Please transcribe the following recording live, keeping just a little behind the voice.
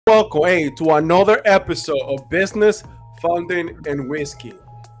welcome, to another episode of Business, Funding, and Whiskey.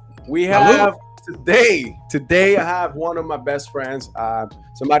 We have today I have one of my best friends,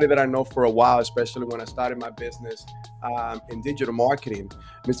 somebody that I know for a while, especially when I started my business in digital marketing,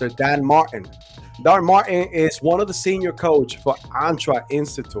 Mr. Dan Martin. Dan Martin is one of the senior coach for Antra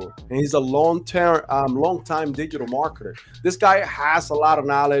Institute, and he's a long-time digital marketer. This guy has a lot of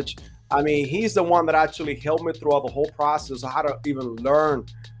knowledge. I mean, he's the one that actually helped me throughout the whole process of how to even learn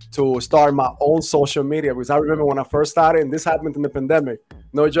to start my own social media. Because I remember when I first started, and this happened in the pandemic,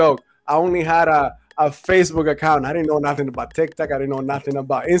 no joke, I only had a Facebook account. I didn't know nothing about TikTok. I didn't know nothing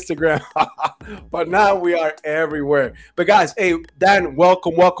about Instagram. But now we are everywhere. But guys, Dan,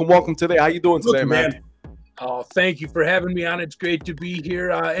 welcome today. How you doing today, man? Oh, thank you for having me on. It's great to be here.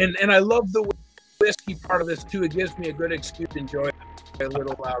 And I love the whiskey part of this too. It gives me a good excuse to enjoy a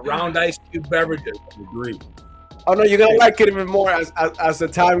little round ice cube beverages. Agree. Oh no, you're gonna like it even more as the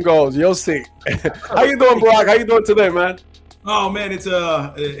time goes. You'll see. How you doing, Brock? How you doing today, man? Oh man, it's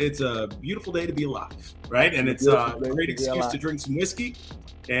a beautiful day to be alive, right? And it's a great excuse to drink some whiskey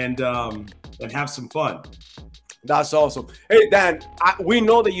and have some fun. That's awesome. Hey Dan, we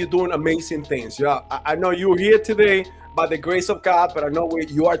know that you're doing amazing things. Yeah, I know you're here today by the grace of God, but I know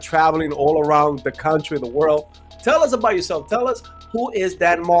you are traveling all around the country, the world. Tell us about yourself. Tell us, who is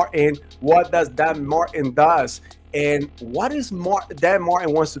Dan Martin? What does Dan Martin does? And what is Dan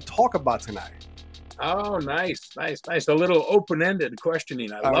Martin wants to talk about tonight? Oh, nice. A little open-ended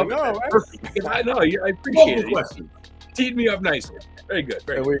questioning. I love it. Right? Perfect. I know. I appreciate it. Teed me up nicely. Very good.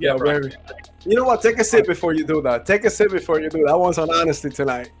 There we go, baby. You know what? Take a sip before you do that. I want some honesty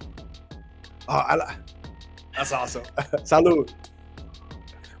tonight. Oh, that's awesome. Salud.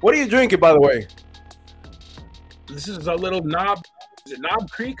 What are you drinking, by the way? This is a little Knob. Is it Knob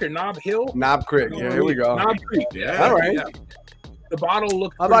Creek or Knob Hill? Knob Creek. Yeah, here we go. Knob Creek. Yeah. All right. Yeah. The bottle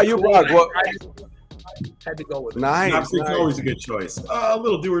looks. How about you, Brock? Had to go with it. Nice. Knob Creek's always a good choice. A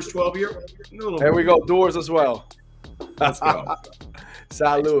little Dewar's 12 here. There we go. Doers as well. Let's go.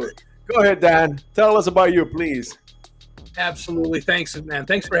 Salud. Go ahead, Dan. Tell us about you, please. Absolutely. Thanks, man.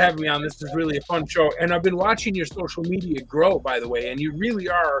 Thanks for having me on. This is really a fun show. And I've been watching your social media grow, by the way, and you really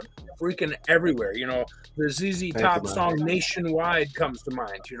are freaking everywhere. You know, the ZZ Top song Nationwide comes to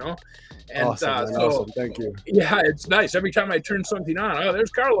mind, you know? And awesome. Thank you. Yeah, it's nice. Every time I turn something on, oh, there's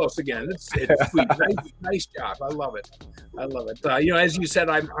Carlos again. It's sweet. Nice job. I love it. You know, as you said,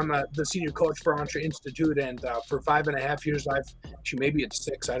 I'm the senior coach for Entre Institute, and for 5.5 years, maybe it's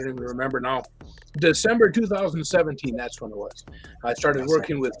 6. I don't even remember now. December 2017, that's when it was. I started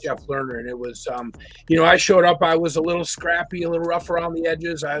working with Jeff Lerner, and it was, you know, I showed up. I was a little scrappy, a little rough around the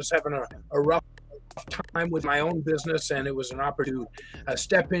edges. I was having a rough time with my own business, and it was an opportunity to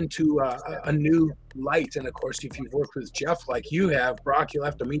step into a new light. And of course, if you've worked with Jeff like you have, Brock, you'll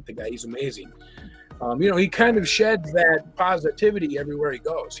have to meet the guy. He's amazing. You know, he kind of sheds that positivity everywhere he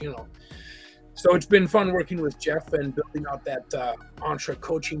goes, you know. So it's been fun working with Jeff and building out that Entre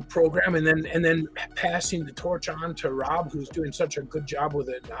coaching program, and then passing the torch on to Rob, who's doing such a good job with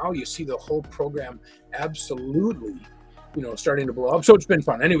it now. You see the whole program absolutely, you know, starting to blow up. So it's been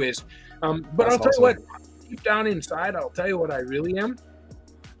fun. Anyways, but I'll tell you what, deep down inside, I'll tell you what I really am.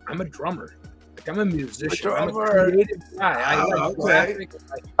 I'm a drummer. Like, I'm a musician. I'm a creative guy. I like graphic.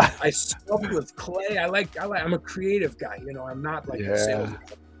 I sculpt with clay. I'm a creative guy. You know, I'm not like a salesman.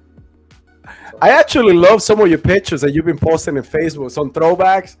 I actually love some of your pictures that you've been posting in Facebook, some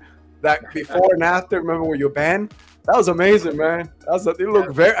throwbacks that before and after. Remember with your band? That was amazing, man. You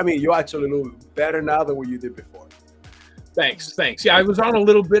look you actually look better now than what you did before. Thanks. Yeah, I was on a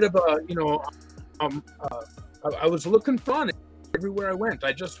little bit of a, you know, I was looking fun everywhere I went.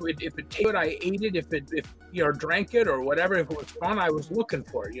 If it tasted good, I ate it. If you know, drank it or whatever, if it was fun, I was looking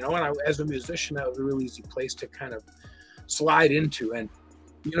for it, you know. And as a musician, that was a really easy place to kind of slide into. And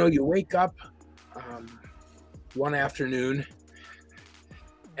you know, you wake up one afternoon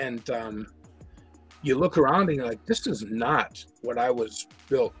and you look around and you're like, this is not what I was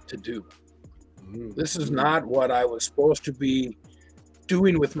built to do. This is not what I was supposed to be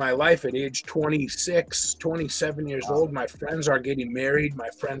doing with my life at age 26, 27 years old. My friends are getting married. My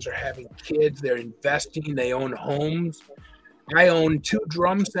friends are having kids. They're investing. They own homes. I own 2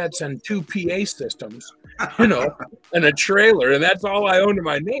 drum sets and 2 PA systems, you know, and a trailer, and that's all I own to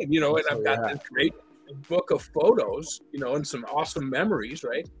my name, you know. And I've got this great book of photos, you know, and some awesome memories,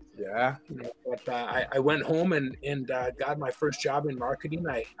 right? Yeah. You know, but I went home and got my first job in marketing.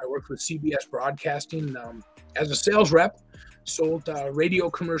 I worked with CBS Broadcasting as a sales rep, sold radio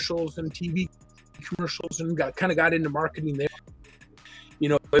commercials and TV commercials, and got into marketing there. You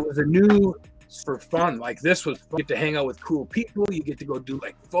know, it was a new for fun. Like this was fun. You get to hang out with cool people. You get to go do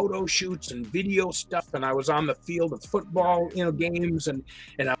like photo shoots and video stuff. And I was on the field of football, games, and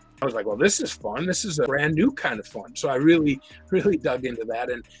I was like, well, this is fun. This is a brand new kind of fun. So I really, really dug into that.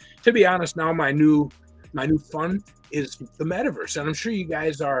 And to be honest, now my new fun is the metaverse. And I'm sure you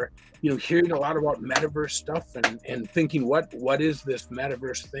guys are, hearing a lot about metaverse stuff and thinking, what is this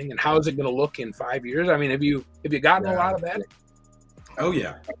metaverse thing and how is it going to look in 5 years? I mean, have you gotten a lot of that? Oh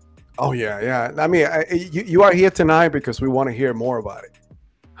yeah. Oh yeah. I mean, you are here tonight because we want to hear more about it.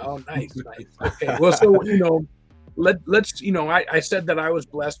 Oh, nice. Okay. Well, so let's I said that I was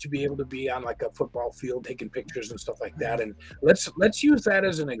blessed to be able to be on like a football field taking pictures and stuff like that, and let's use that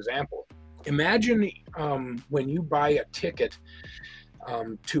as an example. Imagine when you buy a ticket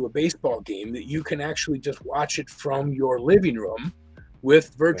to a baseball game that you can actually just watch it from your living room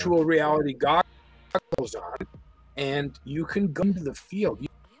with virtual reality goggles on, and you can go to the field. You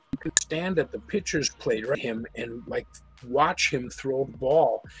can stand at the pitcher's plate right him and like watch him throw the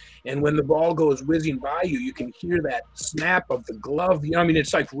ball, and when the ball goes whizzing by you, you can hear that snap of the glove. I mean,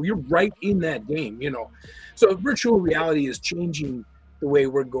 it's like you're right in that game. So virtual reality is changing the way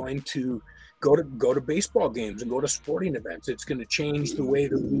we're going to go to baseball games and go to sporting events. It's going to change the way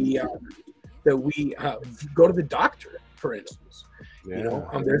that we go to the doctor, for instance.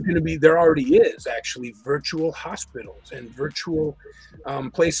 There already is actually virtual hospitals and virtual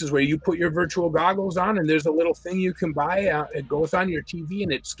places where you put your virtual goggles on, and there's a little thing you can buy. It goes on your TV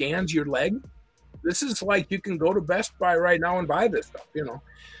and it scans your leg. This is like you can go to Best Buy right now and buy this stuff,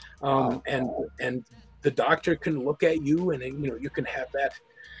 and the doctor can look at you, and you can have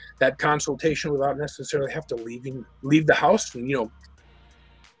that consultation without necessarily have to leave the house. And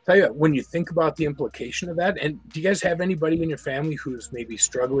tell you, when you think about the implication of that, and do you guys have anybody in your family who's maybe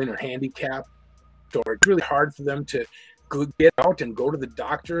struggling or handicapped, or it's really hard for them to get out and go to the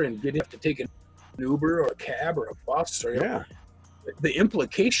doctor and have to take an Uber or a cab or a bus? Or the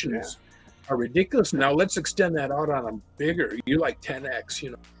implications are ridiculous. Now let's extend that out on a bigger, you're like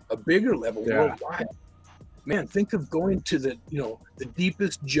 10x, a bigger level worldwide. Man, think of going to the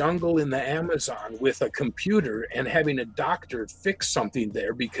deepest jungle in the Amazon with a computer and having a doctor fix something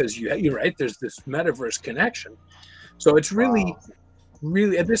there because you're right. There's this metaverse connection. So it's really,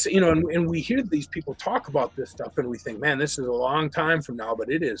 really this, and we hear these people talk about this stuff and we think, man, this is a long time from now,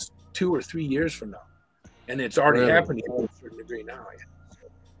 but it is 2 or 3 years from now. And it's already happening to a certain degree now.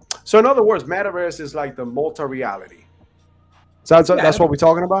 So in other words, metaverse is like the multi-reality. So that's what we're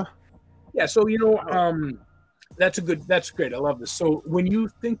talking about? Yeah. So, that's great. I love this. So when you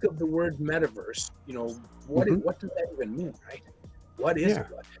think of the word metaverse, what does that even mean, right? What is it?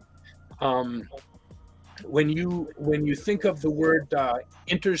 When you think of the word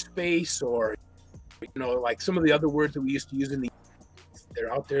interspace, or like some of the other words that we used to use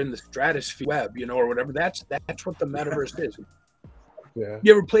they're out there in the stratosphere web, or whatever. That's what the metaverse is. Yeah.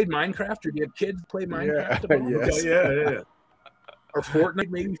 You ever played Minecraft, or do you have kids play Minecraft? Yes. Yeah. Or Fortnite,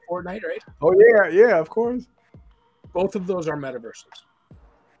 maybe Fortnite, right? Oh yeah, of course. Both of those are metaverses.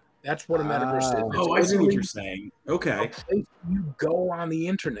 That's what a metaverse is. Oh, I see what you're saying. Okay. You go on the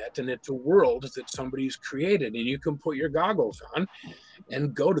internet, and it's a world that somebody's created, and you can put your goggles on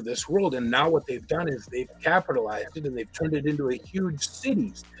and go to this world. And now what they've done is they've capitalized it, and they've turned it into a huge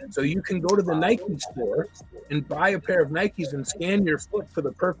city. So you can go to the Nike store and buy a pair of Nikes and scan your foot for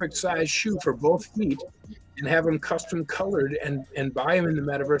the perfect size shoe for both feet, and have them custom colored and buy them in the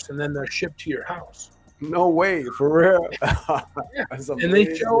metaverse, and then they're shipped to your house. No way, for real. And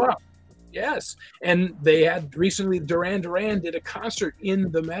they show up. Yes. And they had recently, Duran Duran did a concert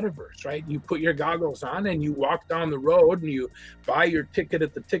in the metaverse, right? You put your goggles on and you walk down the road and you buy your ticket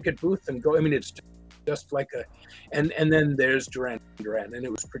at the ticket booth and go. I mean, it's just like and then there's Duran Duran, and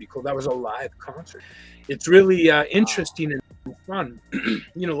it was pretty cool. That was a live concert. It's really interesting and fun.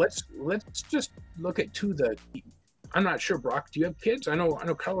 Let's just look at I'm not sure, Brock, do you have kids? I know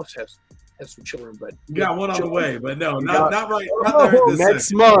Carlos has some children, but got one on the way, but no, not right. Not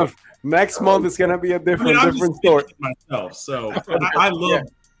next month. Next month is gonna be a different story. Myself, so I love.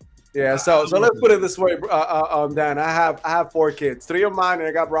 Yeah. So let's put it this way, Dan. I have 4 kids, 3 of mine, and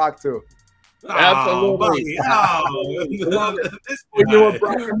I got Brock too. Absolutely. I lived through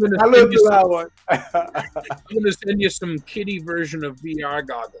that one. I'm gonna send you some kiddie version of VR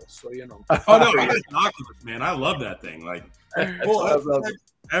goggles, so Oh no, Oculus, man, I love that thing. Like,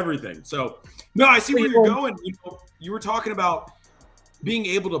 everything. So no, I see where you're going. You were talking about being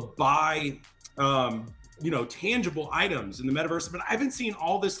able to buy tangible items in the metaverse, but I've been seeing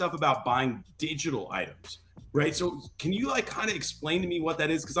all this stuff about buying digital items, right? So can you kind of explain to me what that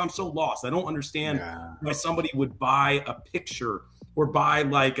is? Because I'm so lost. I don't understand why somebody would buy a picture or buy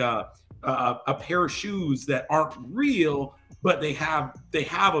a pair of shoes that aren't real, but they have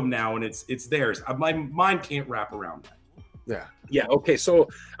them now, and it's theirs. My mind can't wrap around that. Yeah. Okay. So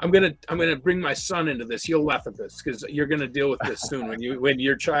I'm gonna bring my son into this. You'll laugh at this because you're gonna deal with this soon when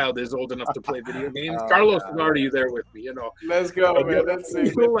your child is old enough to play video games. Carlos is already there with me. You know. Let's go, man. Let's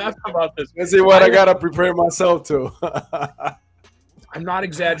see. You'll laugh about this. Let's see what I gotta prepare myself to. I'm not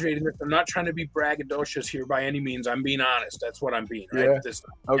exaggerating this. I'm not trying to be braggadocious here by any means. I'm being honest. That's what I'm being. Right? Yeah.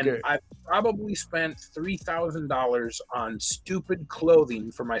 Okay. And I've probably spent $3,000 on stupid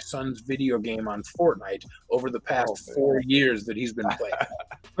clothing for my son's video game on Fortnite over the past 4 years that he's been playing.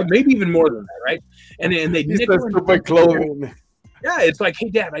 But maybe even more than that, right? And they nickel stupid clothing. Yeah, it's like, hey,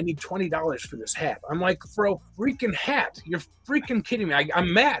 Dad, I need $20 for this hat. I'm like, for a freaking hat? You're freaking kidding me.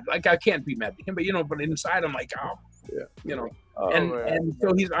 I'm mad. Like, I can't be mad at him, but but inside I'm like, oh, yeah, and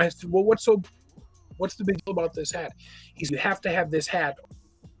so I said, well, what's the big deal about this hat? He said, you have to have this hat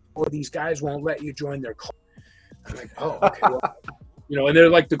or these guys won't let you join their club. I'm like, oh, okay. Well, and they're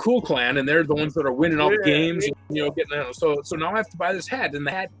like the cool clan, and they're the ones that are winning all the games, getting so now I have to buy this hat, and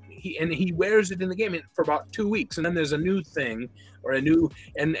the hat he wears it in the game for about 2 weeks, and then there's a new thing or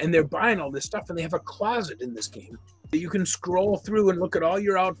and they're buying all this stuff, and they have a closet in this game that you can scroll through and look at all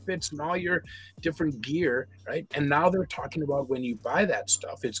your outfits and all your different gear, right? And now they're talking about when you buy that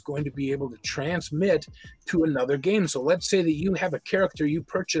stuff, it's going to be able to transmit to another game. So let's say that you have a character you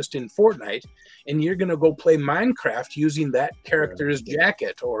purchased in Fortnite, and you're going to go play Minecraft using that character's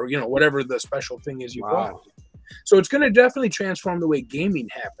jacket or whatever the special thing is you bought. So it's going to definitely transform the way gaming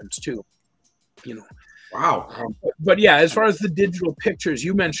happens too. Wow. But yeah, as far as the digital pictures,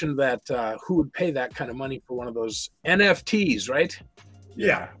 you mentioned that who would pay that kind of money for one of those NFTs, right?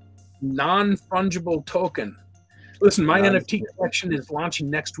 Yeah. Non-fungible token. Listen, my NFT collection is launching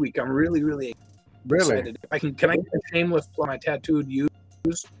next week. I'm really, really excited. Can I get a shameless plug my tattooed use?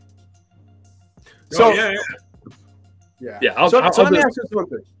 So yeah. So let me ask you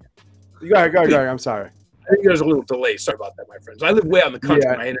something. Go ahead. I'm sorry. I think there's a little delay. Sorry about that, my friends. I live way out in the country.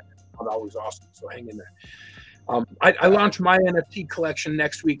 My internet is not always awesome, so hang in there. I launched my NFT collection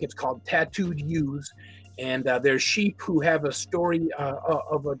next week. It's called Tattooed Use, and there's sheep who have a story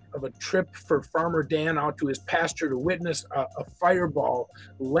of a trip for Farmer Dan out to his pasture to witness a fireball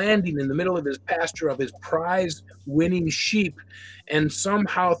landing in the middle of his pasture of his prize-winning sheep, and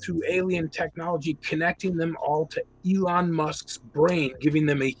somehow through alien technology connecting them all to Elon Musk's brain, giving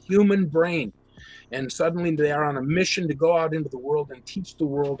them a human brain. And suddenly they are on a mission to go out into the world and teach the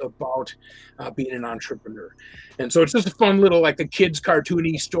world about being an entrepreneur. And so it's just a fun little, like a kid's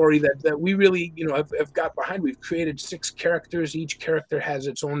cartoony story that we really, have got behind. We've created 6 characters. Each character has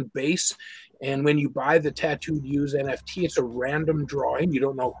its own base. And when you buy the Tattooed Use NFT, it's a random drawing. You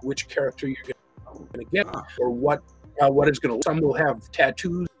don't know which character you're going to get or what it's going to. Some will have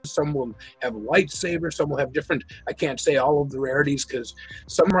tattoos, some will have lightsabers, some will have different. I can't say all of the rarities because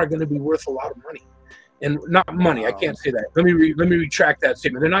some are going to be worth a lot of money. And not money, I can't say that. Let me retract that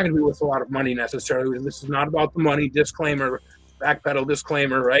statement. They're not going to be worth a lot of money necessarily. This is not about the money. Disclaimer, backpedal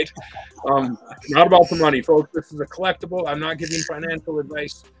disclaimer, right? Not about the money, folks. This is a collectible. I'm not giving financial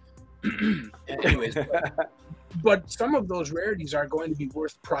advice. Anyways, but some of those rarities are going to be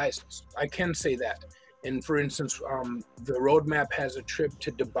worth prizes. I can say that. And for instance, the roadmap has a trip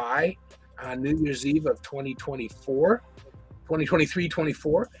to Dubai on New Year's Eve of 2024,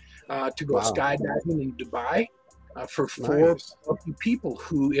 2023-24. To go skydiving in Dubai for 4 lucky people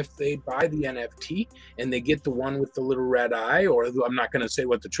who, if they buy the NFT and they get the one with the little red eye, or I'm not going to say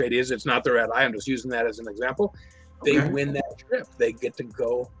what the trade is, it's not the red eye, I'm just using that as an example, they win that trip. They get to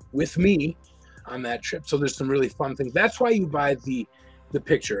go with me on that trip. So there's some really fun things. That's why you buy the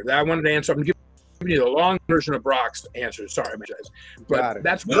picture. That I wanted to answer. I'm giving you the long version of Brock's answer. Sorry, I apologize. But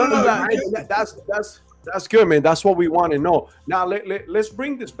that's That's good, man. That's what we want to know. Now, let's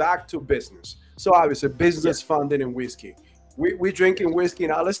bring this back to business. So obviously, business funding and whiskey. We're drinking whiskey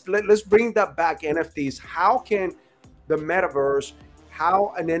now. Let's bring that back. NFTs. How can the metaverse,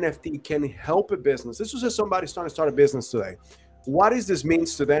 how an NFT can help a business? This was just somebody trying to start a business today. What does this mean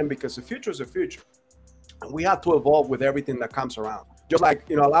to them? Because the future is the future. And we have to evolve with everything that comes around. Just like,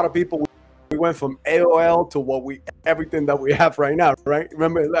 a lot of people, we went from AOL to everything that we have right now, right?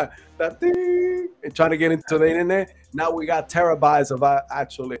 Remember that thing and trying to get into the internet. Now we got terabytes of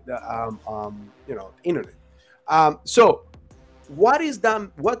actually internet. So what does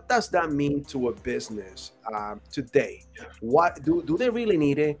that mean to a business today? What do they really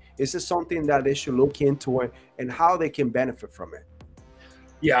need it? Is it something that they should look into it, and how they can benefit from it?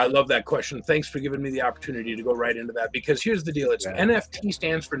 Yeah, I love that question. Thanks for giving me the opportunity to go right into that, because here's the deal. It's NFT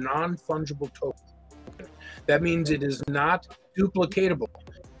stands for non-fungible token. That means it is not duplicatable.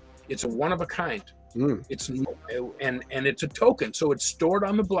 It's a one of a kind. It's and it's a token, so it's stored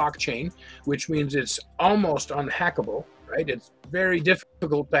on the blockchain, which means it's almost unhackable, right? It's very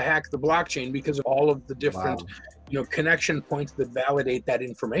difficult to hack the blockchain because of all of the different connection points that validate that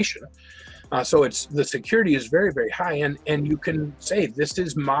information. So it's the security is very, very high, and you can say this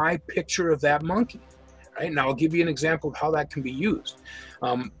is my picture of that monkey, right? Now I'll give you an example of how that can be used.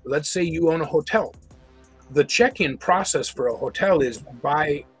 Let's say you own a hotel. The check-in process for a hotel is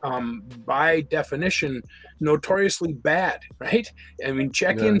by definition notoriously bad, right? I mean,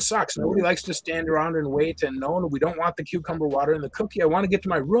 check-in sucks. Nobody likes to stand around and wait, and no, we don't want the cucumber water and the cookie. I want to get to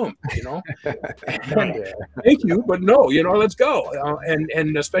my room, Thank you, but no, let's go.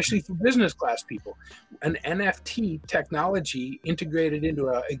 And especially for business class people, an NFT technology integrated into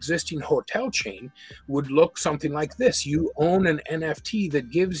an existing hotel chain would look something like this. You own an NFT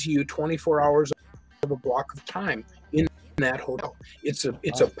that gives you 24 hours of a block of time in that hotel. It's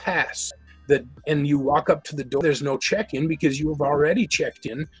a pass and you walk up to the door. There's no check-in because you have already checked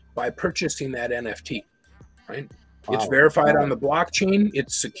in by purchasing that NFT, right? Wow. It's verified on the blockchain.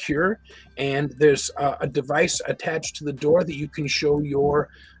 It's secure, and there's a device attached to the door that you can show your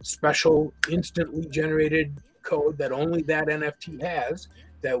special instantly generated code that only that NFT has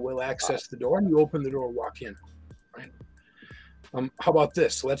that will access the door, and you open the door, walk in, right? How about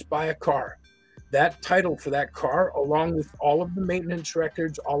this? Let's buy a car. That title for that car, along with all of the maintenance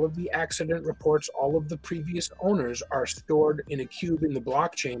records, all of the accident reports, all of the previous owners, are stored in a cube in the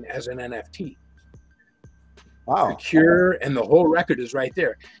blockchain as an NFT. Wow. Secure, and the whole record is right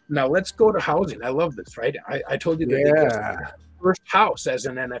there. Now let's go to housing. I love this, right? I told you that they got first house as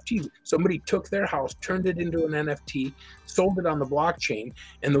an NFT. Somebody took their house, turned it into an NFT, sold it on the blockchain.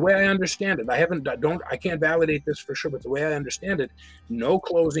 And the way I understand it, I can't validate this for sure, but the way I understand it, no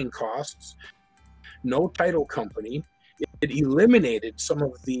closing costs, no title company. It eliminated some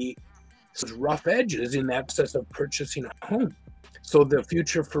of the rough edges in that process of purchasing a home. So the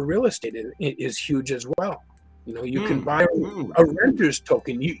future for real estate is huge as well. You can buy a renter's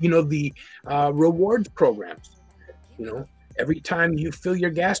token. The rewards programs. Every time you fill your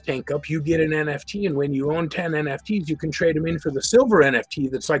gas tank up, you get an NFT, and when you own 10 NFTs, you can trade them in for the silver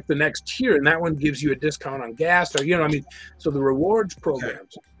NFT that's like the next tier, and that one gives you a discount on gas, or so the rewards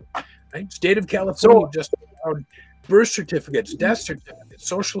programs. Right? State of California just allowed birth certificates, death certificates,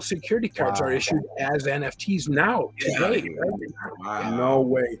 social security cards are issued as NFTs now today. Wow. No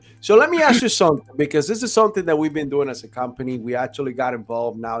way. So let me ask you something, because this is something that we've been doing as a company. We actually got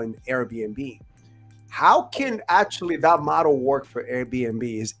involved now in Airbnb. How can actually that model work for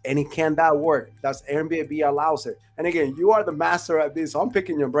Airbnb? Can that work? Does Airbnb allows it? And again, you are the master at this, so I'm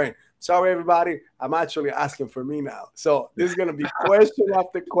picking your brain. Sorry, everybody. I'm actually asking for me now. So this is going to be question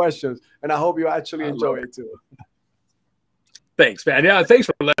after questions, and I hope you actually enjoy it too. Thanks, man. Yeah, thanks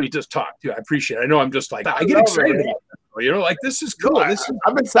for letting me just talk too. I appreciate it. I know I'm just like, I get excited about it. This is cool.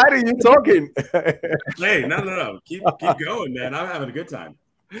 I'm excited you're talking. Hey, no. Keep going, man. I'm having a good time.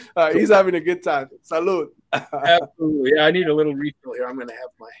 He's having a good time. Salud. Absolutely. Yeah, I need a little refill here. I'm going to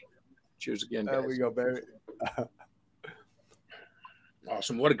have my cheers again, guys. There we go, baby.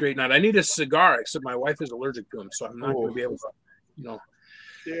 Awesome. What a great night. I need a cigar, except my wife is allergic to them, so I'm not going to be able to,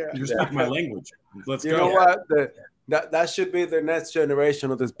 You speak my language. Let's go. You know what? That should be the next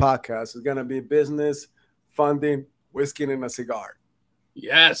generation of this podcast. It's going to be business, funding, whiskey, and a cigar.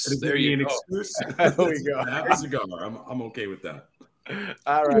 Yes. There you go. There we go. Have a cigar. I'm okay with that.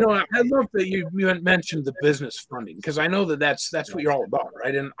 All right. I love that you mentioned the business funding, because I know that's what you're all about,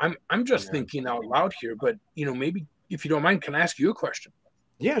 right? And I'm just thinking out loud here, but maybe if you don't mind, can I ask you a question?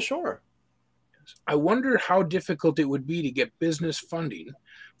 Yeah, sure. I wonder how difficult it would be to get business funding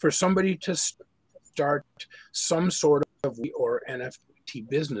for somebody to start some sort of or NFT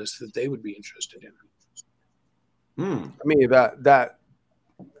business that they would be interested in. I mean,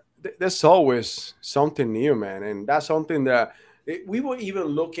 there's always something new, man, and that's something that we were even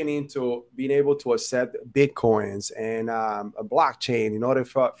looking into being able to accept Bitcoins and a blockchain in order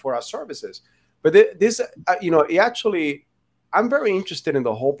for our services. But this, it actually, I'm very interested in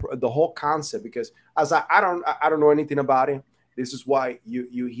the whole concept, because as I don't know anything about it. This is why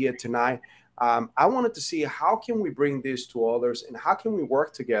you here tonight. I wanted to see how can we bring this to others, and how can we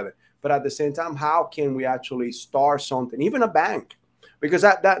work together. But at the same time, how can we actually start something, even a bank? Because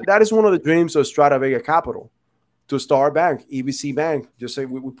that is one of the dreams of Strata Vega Capital, to start a bank, EBC Bank. Just say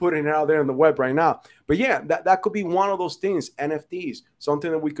we put it out there on the web right now. But yeah, that could be one of those things, NFTs,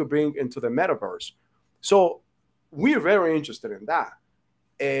 something that we could bring into the metaverse. So we're very interested in that.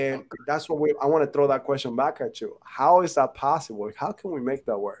 And that's what I want to throw that question back at you. How is that possible? How can we make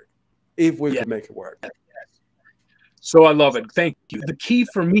that work? If we can make it work. So I love it. Thank you. The key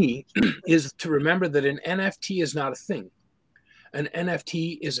for me is to remember that an NFT is not a thing. An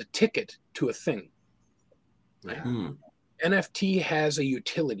NFT is a ticket to a thing. Right? NFT has a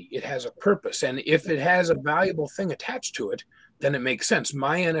utility. It has a purpose. And if it has a valuable thing attached to it, then it makes sense.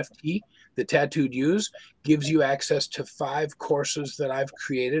 My NFT, the Tattooed Use, gives you access to 5 courses that I've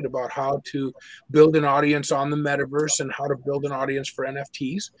created about how to build an audience on the metaverse and how to build an audience for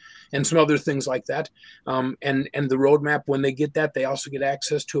NFTs and some other things like that. And the roadmap, when they get that, they also get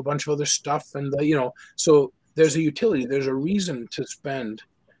access to a bunch of other stuff. And, so there's a utility. There's a reason to spend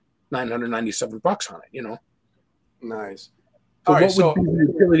 $997 on it, Nice. So what would be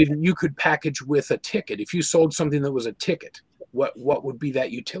the utility that you could package with a ticket? If you sold something that was a ticket, what would be that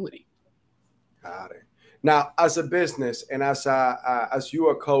utility? Got it. Now, as a business and as you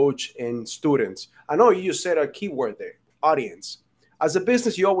a coach and students, I know you said a keyword there, audience. As a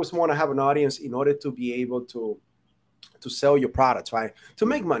business, you always want to have an audience in order to be able to sell your products, right? To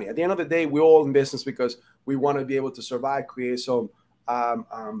make money. At the end of the day, we're all in business because we want to be able to survive, create some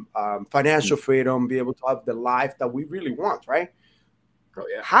financial freedom, be able to have the life that we really want, right? Oh,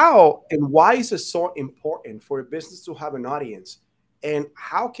 yeah. How and why is it so important for a business to have an audience? And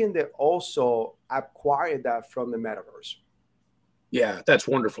how can they also acquire that from the metaverse? Yeah, that's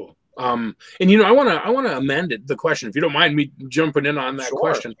wonderful. And I want to amend the question, if you don't mind me jumping in on that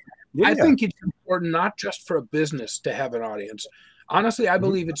question. Yeah. I think it's important not just for a business to have an audience. Honestly, I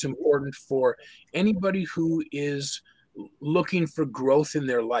believe it's important for anybody who is looking for growth in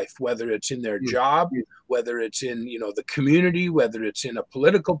their life, whether it's in their job, whether it's in the community, whether it's in a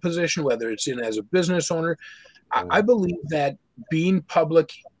political position, whether it's in as a business owner. I believe that being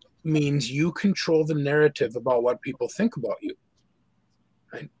public means you control the narrative about what people think about you.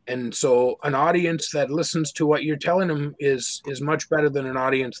 Right? And so an audience that listens to what you're telling them is much better than an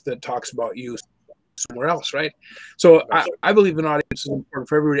audience that talks about you somewhere else, right? So I believe an audience is important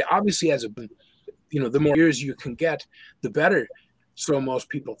for everybody. Obviously, as the more years you can get, the better. So most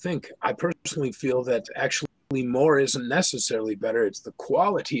people think. I personally feel that actually more isn't necessarily better. It's the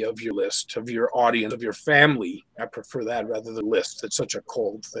quality of your list, of your audience, of your family. I prefer that rather than lists. It's such a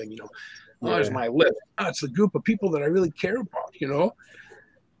cold thing, There's my list. It's the group of people that I really care about,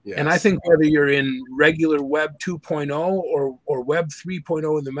 Yes. And I think whether you're in regular Web 2.0 or Web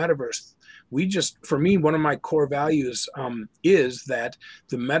 3.0 in the metaverse, for me, one of my core values is that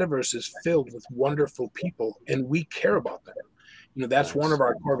the metaverse is filled with wonderful people and we care about them. That's one of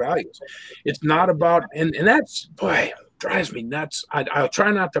our core values. It's not about, and that's, boy, drives me nuts. I'll try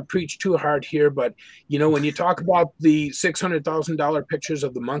not to preach too hard here, but when you talk about the $600,000 pictures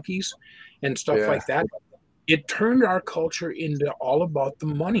of the monkeys and stuff like that, it turned our culture into all about the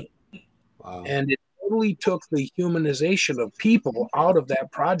money. Wow. And it totally took the humanization of people out of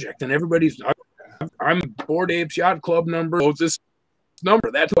that project. And I'm Bored Apes Yacht Club number. This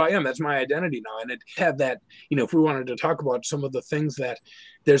number, that's who I am. That's my identity now. And it had that, if we wanted to talk about some of the things that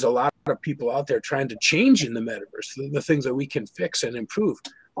there's a lot of people out there trying to change in the metaverse, the things that we can fix and improve.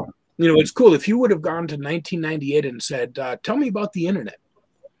 It's cool. If you would have gone to 1998 and said, tell me about the internet,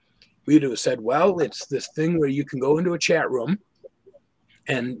 we'd have said, well, it's this thing where you can go into a chat room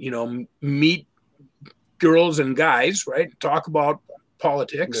and, meet girls and guys, right? Talk about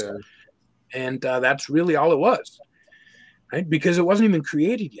politics. Yeah. And that's really all it was, right? Because it wasn't even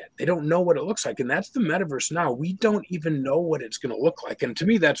created yet. They don't know what it looks like. And that's the metaverse now. We don't even know what it's going to look like. And to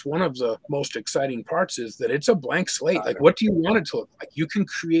me, that's one of the most exciting parts is that it's a blank slate. Like, what do you want it to look like? You can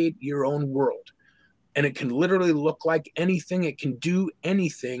create your own world. And it can literally look like anything. It can do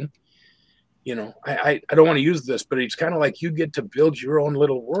anything. I don't want to use this, but it's kind of like you get to build your own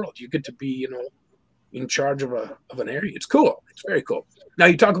little world. You get to be, in charge of an area. It's cool. It's very cool. Now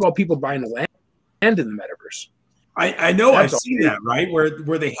you talk about people buying land in the metaverse. I know I've seen that, right?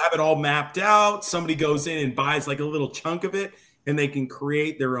 Where they have it all mapped out. Somebody goes in and buys like a little chunk of it and they can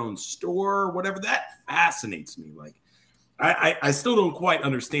create their own store or whatever. That fascinates me. Like I still don't quite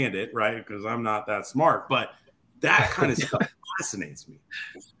understand it, right? Because I'm not that smart, but that kind of stuff fascinates me.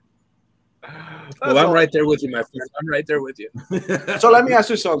 Well, I'm right there with you, my friend. I'm right there with you. So let me ask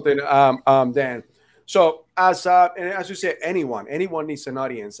you something, Dan. So as you said, anyone needs an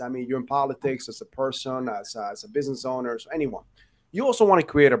audience. I mean, you're in politics as a person, as a business owner, so anyone. You also want to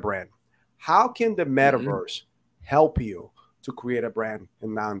create a brand. How can the metaverse help you to create a brand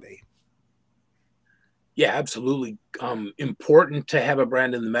in nowadays? Yeah, absolutely. Important to have a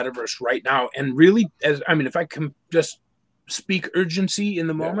brand in the metaverse right now. And really, if I can just speak urgency in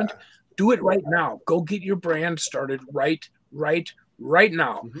the moment, do it right now. Go get your brand started right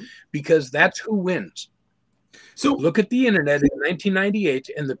now, because that's who wins. So look at the internet in 1998,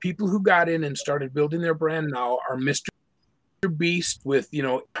 and the people who got in and started building their brand now are Mr. beast with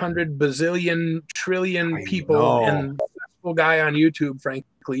 100 bazillion trillion people and successful guy on YouTube,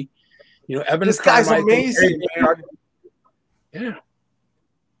 frankly. Evan this guy's amazing, man.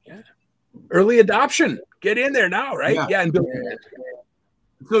 Yeah. Early adoption. Get in there now, right? Yeah. And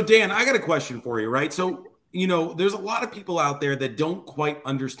so Dan, I got a question for you, right? So there's a lot of people out there that don't quite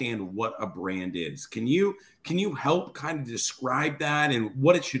understand what a brand is. Can you help kind of describe that and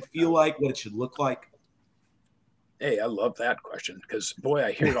what it should feel like, what it should look like? Hey, I love that question because, boy,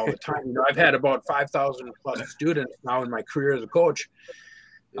 I hear it all the time. I've had about 5,000 plus students now in my career as a coach.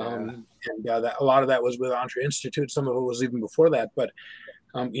 And a lot of that was with Entre Institute. Some of it was even before that. But,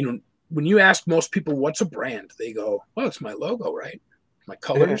 when you ask most people, what's a brand? They go, well, it's my logo, right? My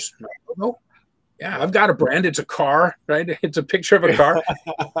colors, my logo. Yeah, I've got a brand. It's a car, right? It's a picture of a car.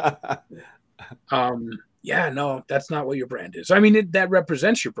 No, that's not what your brand is. I mean, that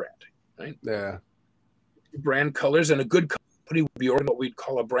represents your brand, right? Yeah. Brand colors, and a good company would be what we'd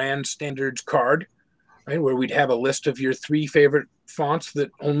call a brand standards card, right? Where we'd have a list of your 3 favorite fonts that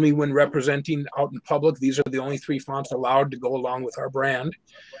only when representing out in public, these are the only 3 fonts allowed to go along with our brand.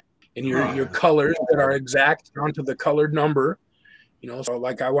 And your colors that are exact down to the colored number. So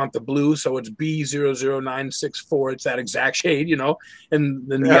like I want the blue, so it's B00964. It's that exact shade, and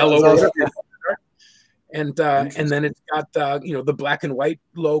then yellow. And then it's got the black and white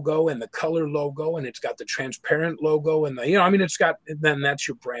logo and the color logo, and it's got the transparent logo, and it's got, then that's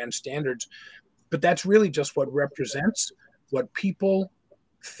your brand standards. But that's really just what represents what people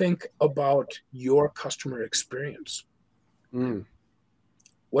think about your customer experience.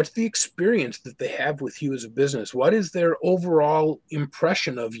 What's the experience that they have with you as a business? What is their overall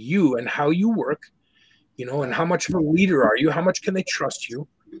impression of you and how you work, and how much of a leader are you? How much can they trust you?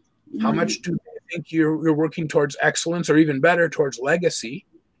 How much do they think you're working towards excellence, or even better, towards legacy,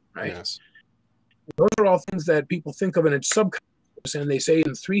 right? Yes. Those are all things that people think of, and it's subconscious, and they say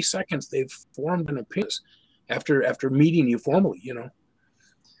in 3 seconds they've formed an opinion after meeting you formally,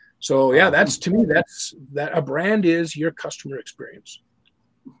 So yeah, that's, to me, that's a brand is your customer experience.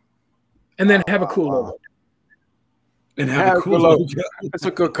 And then have a cool logo. And have a cool logo. It's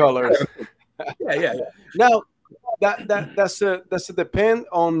a good color. Yeah. Now, that's a depend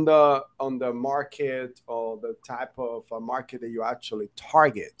on the market or the type of market that you actually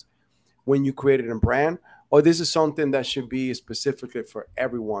target when you created a brand, or this is something that should be specifically for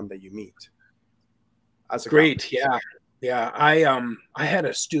everyone that you meet. That's great. Yeah. I had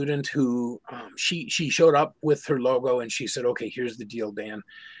a student who she showed up with her logo, and she said, "Okay, here's the deal, Dan.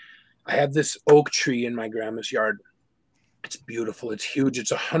 I have this oak tree in my grandma's yard. It's beautiful. It's huge.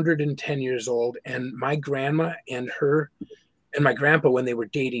 It's 110 years old. And my grandma and my grandpa, when they were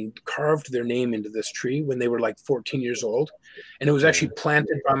dating, carved their name into this tree when they were like 14 years old. And it was actually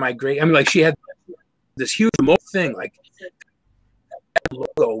planted by my she had this huge thing. Like, that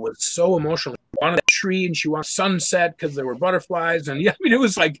logo was so emotional. She wanted a tree, and she wanted sunset because there were butterflies. And it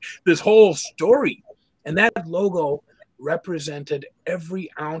was like this whole story. And that logo represented every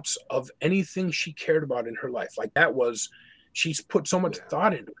ounce of anything she cared about in her life. Like, she's put so much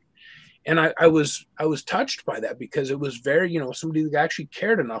thought into it. And I was touched by that, because it was very, somebody that actually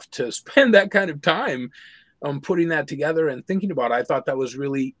cared enough to spend that kind of time putting that together and thinking about it. I thought that was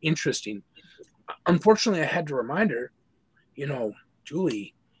really interesting. Unfortunately, I had to remind her,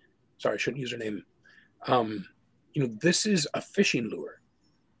 Julie, sorry, I shouldn't use her name. This is a fishing lure.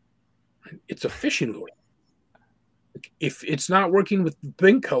 It's a fishing lure. If it's not working with the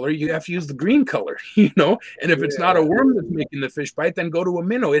pink color, you have to use the green color, and if it's not a worm that's making the fish bite, then go to a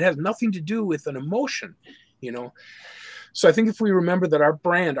minnow. It has nothing to do with an emotion, So I think if we remember that our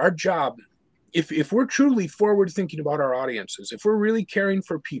brand, our job, if we're truly forward thinking about our audiences, if we're really caring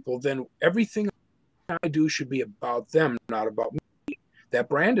for people, then everything I do should be about them, not about me. That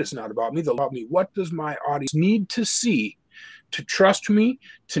brand is not about me. They're about me. What does my audience need to see to trust me,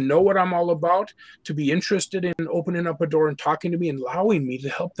 to know what I'm all about, to be interested in opening up a door and talking to me and allowing me to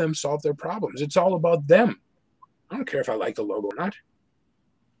help them solve their problems? It's all about them. I don't care if I like the logo or not.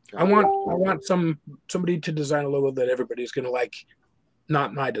 I want somebody to design a logo that everybody's going to like,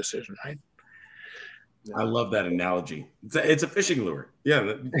 not my decision, right? I love that analogy. It's a fishing lure.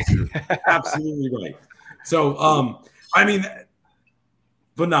 Yeah, absolutely right. So,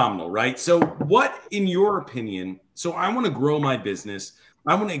 phenomenal, right? So what, in your opinion, so I want to grow my business.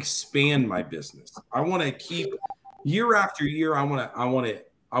 I want to expand my business. I want to keep year after year. I want to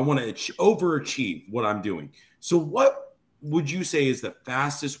overachieve what I'm doing. So what would you say is the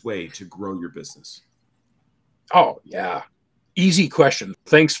fastest way to grow your business? Oh, yeah. Easy question.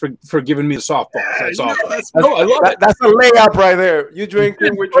 Thanks for giving me the softball. That's awesome. I love it. That's a layup right there. You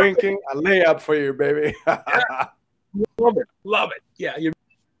drinking, we're drinking. A layup for you, baby. Love it. Love it. Yeah, you're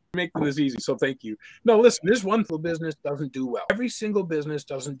making this easy, so thank you. No, listen, this one business doesn't do well. Every single business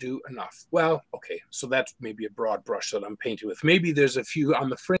doesn't do enough. Well, okay, so that's maybe a broad brush that I'm painting with. Maybe there's a few on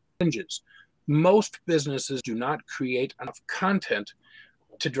the fringes. Most businesses do not create enough content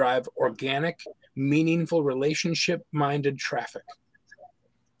to drive organic, meaningful, relationship-minded traffic.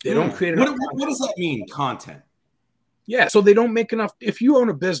 They don't create enough. What does that mean, content? Yeah, so they don't make enough. If you own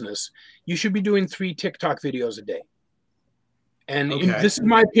a business, you should be doing 3 TikTok videos a day. And this is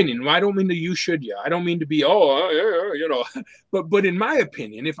my opinion. I don't mean to you should you. I don't mean to be, but in my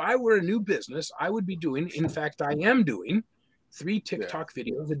opinion, if I were a new business, I would be doing, in fact, I am doing 3 TikTok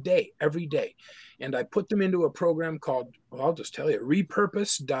videos a day, every day. And I put them into a program called, well, I'll just tell you,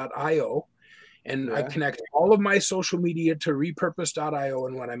 repurpose.io. And I connect all of my social media to repurpose.io.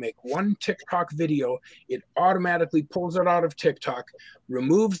 And when I make one TikTok video, it automatically pulls it out of TikTok,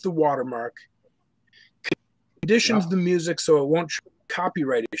 removes the watermark, conditions the music so it won't trigger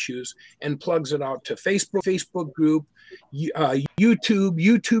copyright issues, and plugs it out to Facebook group,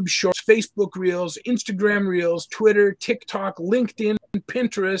 YouTube Shorts, Facebook Reels, Instagram Reels, Twitter, TikTok, LinkedIn,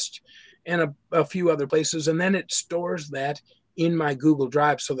 Pinterest, and a few other places. And then it stores that in my Google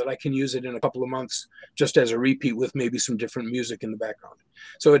Drive so that I can use it in a couple of months just as a repeat with maybe some different music in the background.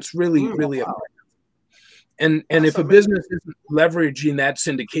 So it's really effective. And if a business isn't leveraging that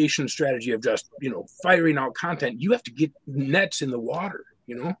syndication strategy of just, firing out content, you have to get nets in the water,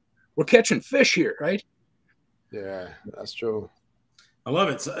 We're catching fish here, right? Yeah, that's true. I love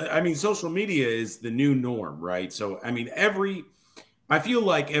it. So, I mean, social media is the new norm, right? So, I mean, I feel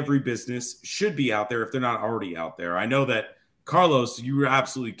like every business should be out there if they're not already out there. I know that, Carlos, you were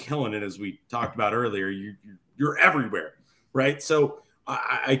absolutely killing it, as we talked about earlier. You're everywhere, right? So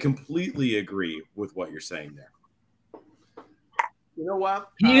I completely agree with what you're saying there. You know what?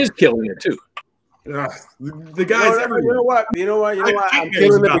 He is killing it too. The guy's everywhere. You know what? I'm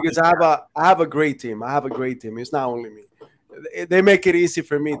killing it because I have a great team. I have a great team. It's not only me. They make it easy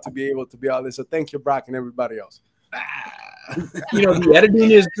for me to be able to be out there. So thank you, Brock, and everybody else. The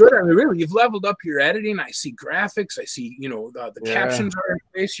editing is good. I mean, really, you've leveled up your editing. I see graphics. I see, the captions are in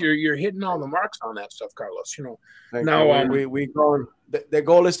place. You're hitting all the marks on that stuff, Carlos. Now we going. The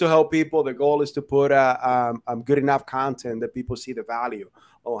goal is to help people. The goal is to put good enough content that people see the value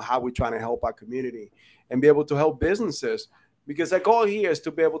of how we're trying to help our community and be able to help businesses. Because the goal here is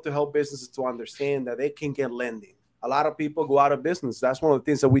to be able to help businesses to understand that they can get lending. A lot of people go out of business. That's one of the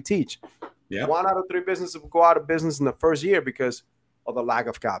things that we teach. Yeah. 1 out of 3 businesses will go out of business in the first year because of the lack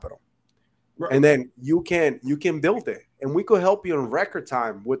of capital. Right. And then you can build it. And we could help you in record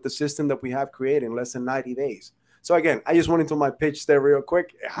time with the system that we have created in less than 90 days. So again, I just went into my pitch there real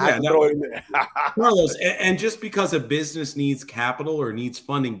quick. Throw it in there. Carlos, and just because a business needs capital or needs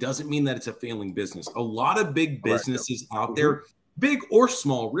funding doesn't mean that it's a failing business. A lot of big businesses out there, big or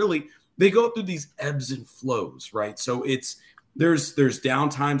small, really, they go through these ebbs and flows, right? So there's down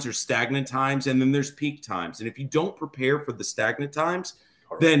times, there's stagnant times, and then there's peak times. And if you don't prepare for the stagnant times,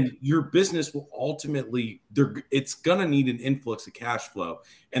 then your business will ultimately, it's going to need an influx of cash flow.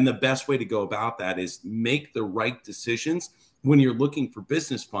 And the best way to go about that is make the right decisions when you're looking for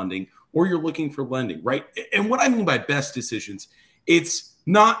business funding or you're looking for lending, right? And what I mean by best decisions, it's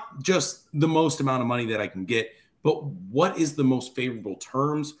not just the most amount of money that I can get, but what is the most favorable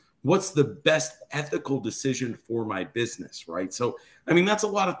terms? What's the best ethical decision for my business, right? So, I mean, that's a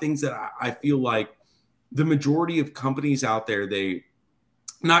lot of things that I feel like the majority of companies out there,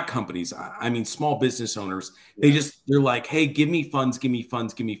 not companies, I mean, small business owners, they're like, hey, give me funds, give me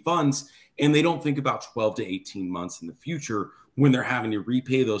funds, give me funds. And they don't think about 12 to 18 months in the future when they're having to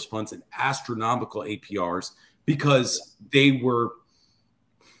repay those funds at astronomical APRs because they were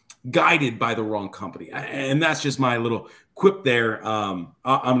guided by the wrong company. And that's just my little quip there. I'm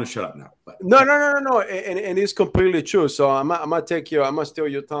going to shut up now. But. No. And it's completely true. So I'm going to steal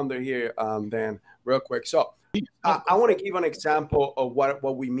your thunder here, Dan, real quick. So I want to give an example of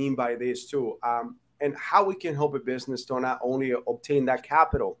what we mean by this too, and how we can help a business to not only obtain that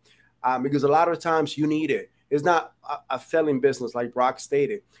capital, because a lot of times you need it. It's not a failing business like Brock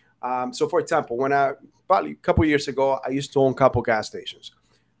stated. So for example, probably a couple of years ago, I used to own a couple gas stations.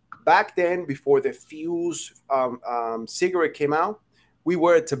 Back then, before the Fuse cigarette came out, we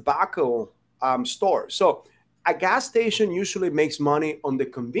were a tobacco store. So a gas station usually makes money on the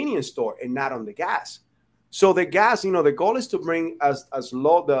convenience store and not on the gas. So the gas, the goal is to bring as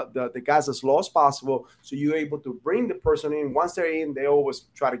low the gas as low as possible. So you're able to bring the person in. Once they're in, they always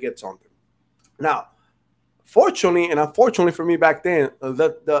try to get something. Now, fortunately and unfortunately for me back then,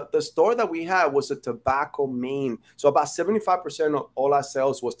 the store that we had was a tobacco main. So about 75% of all our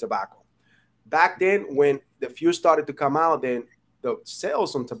sales was tobacco. Back then, when the few started to come out, then the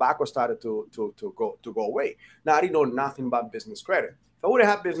sales on tobacco started to go away. Now I didn't know nothing about business credit. If I would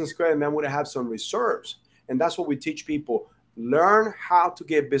have had business credit, then I would have some reserves. And that's what we teach people. Learn how to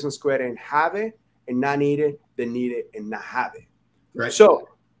get business credit and have it, and not need it, then need it and not have it. Right. So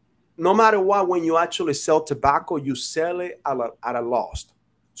no matter what, when you actually sell tobacco, you sell it at a loss.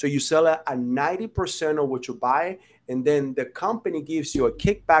 So you sell it at 90% of what you buy, and then the company gives you a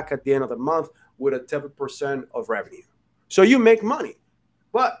kickback at the end of the month with a 10% of revenue. So you make money,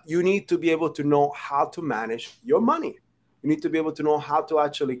 but you need to be able to know how to manage your money. You need to be able to know how to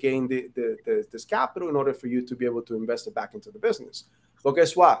actually gain this capital in order for you to be able to invest it back into the business. But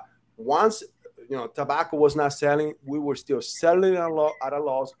guess what? Once tobacco was not selling, we were still selling at a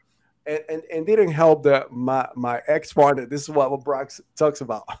loss, and didn't help that my ex-partner. This is what Brock talks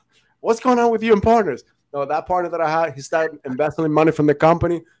about. What's going on with you and partners? No, that partner that I had, he started investing money from the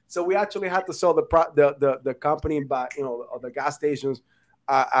company. So we actually had to sell the company by the gas stations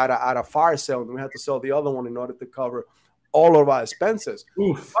at a fire sale, and we had to sell the other one in order to cover all of our expenses.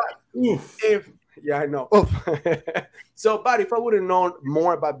 Oof. But Oof. yeah, I know. But if I would have known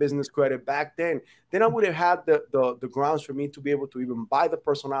more about business credit back then I would have had the grounds for me to be able to even buy the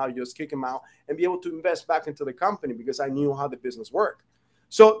person out, just kick him out, and be able to invest back into the company because I knew how the business worked.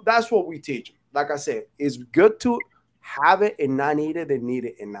 So that's what we teach. Like I said, it's good to have it and not need it, and need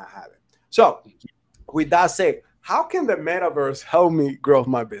it and not have it. So with that said, how can the metaverse help me grow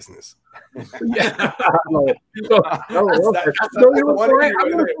my business? Yeah.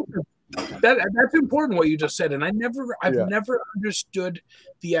 That's important what you just said, and I've never understood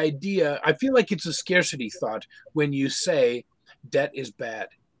the idea. I feel like it's a scarcity thought when you say debt is bad,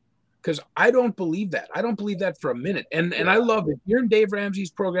 because I don't believe that. I don't believe that for a minute. And I love it. You're in Dave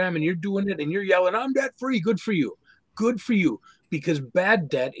Ramsey's program and you're doing it and you're yelling, "I'm debt free." Good for you. Good for you, because bad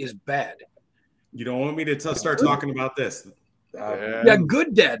debt is bad. You don't want me to start talking about this.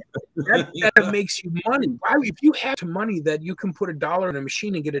 Good debt. That makes you money. Why, if you have money that you can put $1 in a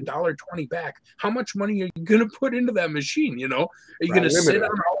machine and get $1.20 back, how much money are you going to put into that machine? Are you going to sit on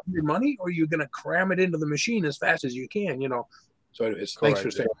all of your money, or are you going to cram it into the machine as fast as you can? So anyways, thanks for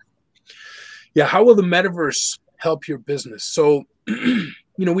saying that. Yeah, how will the metaverse help your business? So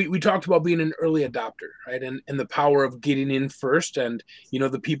we talked about being an early adopter, right? And the power of getting in first. And,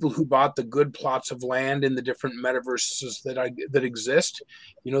 the people who bought the good plots of land in the different metaverses that exist,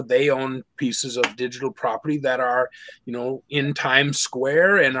 they own pieces of digital property that are, in Times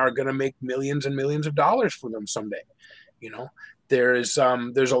Square and are going to make millions and millions of dollars for them someday. There's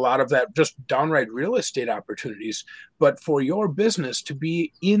a lot of that, just downright real estate opportunities. But for your business to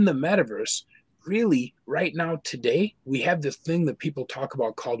be in the metaverse, really, right now, today, we have this thing that people talk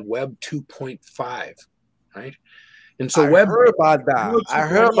about called Web 2.5, right? And so I heard about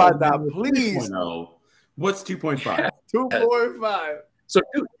that. Please. What's 2.5? 2.5.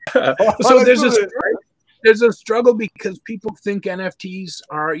 So there's a struggle because people think NFTs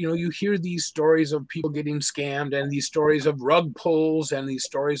are, you hear these stories of people getting scammed, and these stories of rug pulls, and these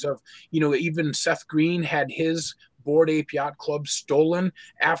stories of, even Seth Green had his Bored Ape Yacht Club stolen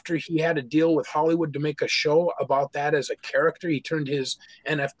after he had a deal with Hollywood to make a show about that as a character. He turned his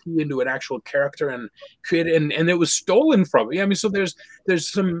NFT into an actual character and created, and it was stolen from him. I mean, so there's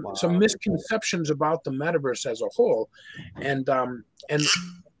some misconceptions about the metaverse as a whole, and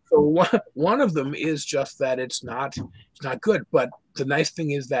so one of them is just that it's not good. But the nice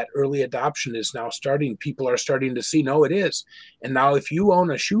thing is that early adoption is now starting. People are starting to see, no, it is. And now if you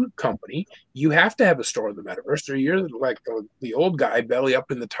own a shoe company, you have to have a store in the metaverse, or you're like the old guy belly up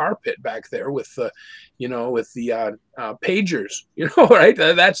in the tar pit back there with the, pagers, right?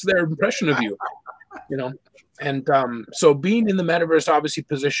 That's their impression of you, And so being in the metaverse obviously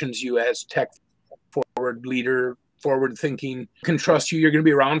positions you as tech forward leader, forward thinking, can trust you. You're going to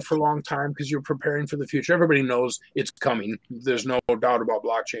be around for a long time because you're preparing for the future. Everybody knows it's coming. There's no doubt about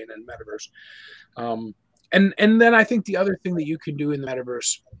blockchain and metaverse. And then I think the other thing that you can do in the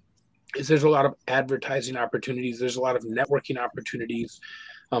metaverse is there's a lot of advertising opportunities. There's a lot of networking opportunities.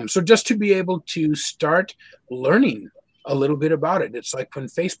 So just to be able to start learning a little bit about it. It's like when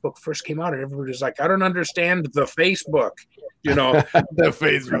Facebook first came out and everybody was like, I don't understand the Facebook, the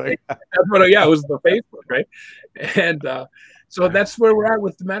Facebook. It was the Facebook, right? And so that's where we're at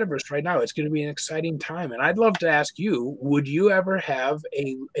with the metaverse right now. It's going to be an exciting time. And I'd love to ask you, would you ever have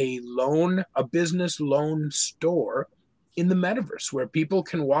a business loan store in the metaverse where people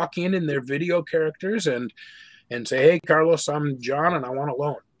can walk in their video characters and say, hey, Carlos, I'm John and I want a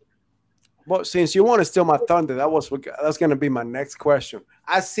loan? Well, since you want to steal my thunder, that's going to be my next question.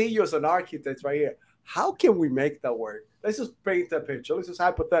 I see you as an architect right here. How can we make that work? Let's just paint that picture. Let's just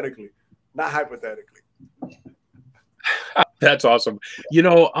not hypothetically. That's awesome. You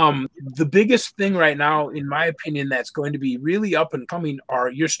know, the biggest thing right now, in my opinion, that's going to be really up and coming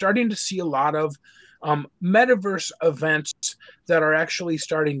you're starting to see a lot of metaverse events that are actually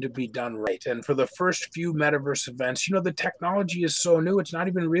starting to be done right. And for the first few metaverse events, you know, the technology is so new, it's not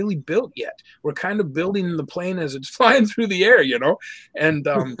even really built yet. We're kind of building the plane as it's flying through the air, you know, and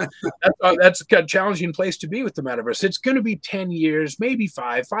that's a challenging place to be with the metaverse. It's going to be 10 years, maybe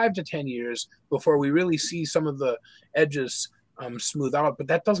 5 to 10 years before we really see some of the edges smooth out, but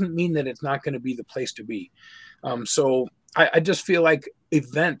that doesn't mean that it's not going to be the place to be. So I just feel like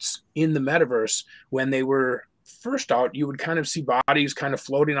events in the metaverse, when they were first out, you would kind of see bodies kind of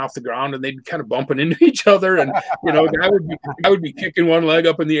floating off the ground and they'd kind of bumping into each other. And, you know, I would be kicking one leg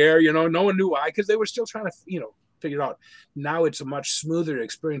up in the air, you know, no one knew why, because they were still trying to, you know, figure it out. Now it's a much smoother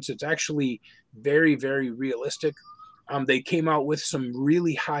experience. It's actually very, very realistic. They came out with some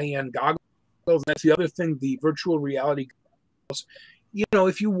really high-end goggles. That's the other thing, the virtual reality goggles. You know,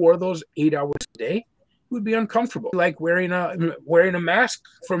 if you wore those 8 hours a day, would be uncomfortable, like wearing a mask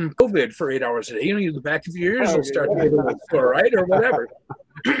from COVID for 8 hours a day. You know, the back of your ears will start to get a little sore, right, or whatever.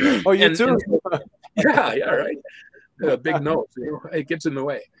 Oh, you too. Yeah, right. Big nose, you know, it gets in the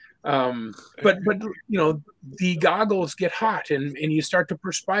way. But you know, the goggles get hot and you start to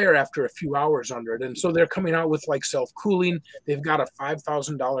perspire after a few hours under it. And so they're coming out with like self-cooling. They've got a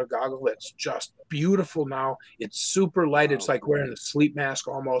 $5,000 goggle that's just beautiful now. It's super light. It's like wearing a sleep mask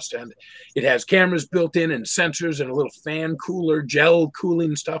almost. And it has cameras built in and sensors and a little fan cooler, gel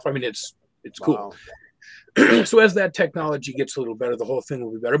cooling stuff. I mean, it's cool. Wow. So as that technology gets a little better, the whole thing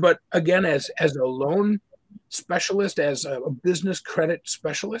will be better. But again, as a loan specialist, as a business credit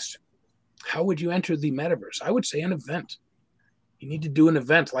specialist, how would you enter the metaverse? I would say an event. You need to do an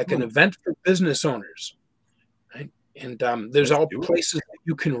event, like an event for business owners, right? And there's all places that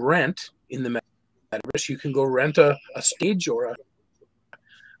you can rent in the metaverse. You can go rent a stage or a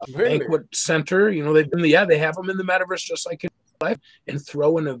banquet center. You know, they have them in the metaverse just like in life, and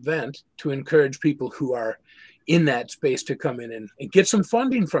throw an event to encourage people who are in that space to come in and get some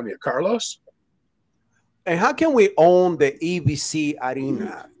funding from you, Carlos. And how can we own the EBC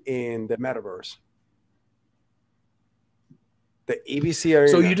arena in the metaverse? The EBC arena.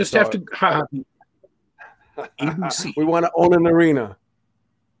 So you just have to EBC. We want to own an arena.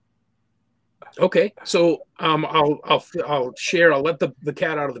 Okay, so I'll share. I'll let the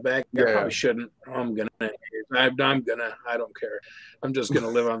cat out of the bag. I probably shouldn't. I don't care. I'm just gonna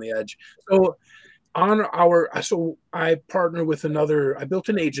live on the edge. So I partner with I built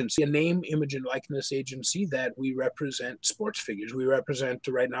an agency, a name, image, and likeness agency that we represent sports figures. We represent,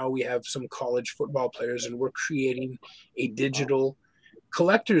 right now we have some college football players, and we're creating a digital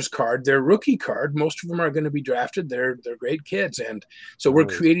collector's card, their rookie card. Most of them are going to be drafted. They're great kids. And so we're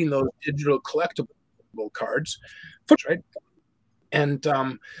creating those digital collectible cards, right? And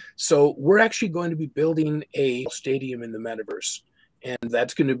so we're actually going to be building a stadium in the metaverse. And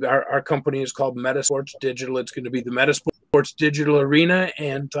that's going to be, our company is called Metasports Digital. It's going to be the Metasports Digital Arena.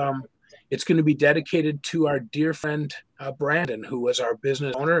 And it's going to be dedicated to our dear friend, Brandon, who was our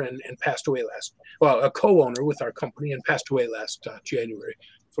business owner and passed away a co-owner with our company, and passed away last January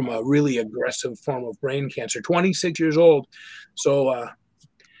from a really aggressive form of brain cancer, 26 years old. So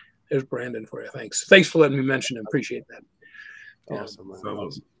there's Brandon for you. Thanks for letting me mention him. Appreciate that. Awesome.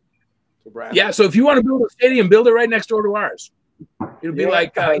 Yeah. So if you want to build a stadium, build it right next door to ours. It'll be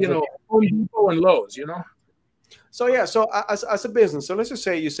like, Home Depot and Lowe's, you know? So, as a business, so let's just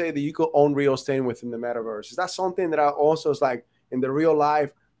say you say that you could own real estate within the metaverse. Is that something that also is like in the real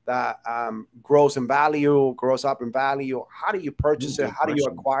life that grows in value, grows up in value? How do you purchase it? How do you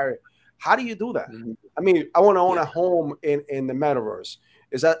acquire it? How do you do that? I mean, I want to own a home in the metaverse.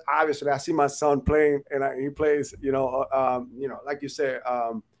 Is that obviously I see my son playing and he plays, like you said,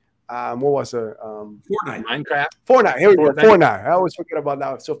 what was it? Fortnite. Minecraft. Fortnite. Here we go. Fortnite. I always forget about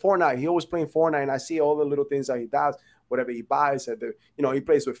that. So Fortnite, he always playing Fortnite, and I see all the little things that he does, whatever he buys. He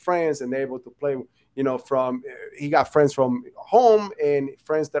plays with friends, and they're able to play. He got friends from home and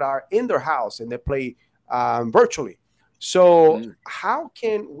friends that are in their house, and they play virtually. So how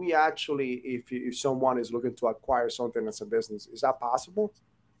can we actually, if someone is looking to acquire something as a business, is that possible?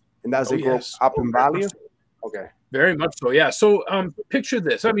 And does it go up in value? Okay. Very much so, yeah. So picture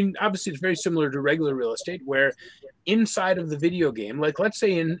this. I mean, obviously, it's very similar to regular real estate, where inside of the video game, like let's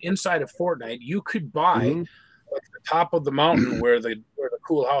say inside of Fortnite, you could buy like the top of the mountain where the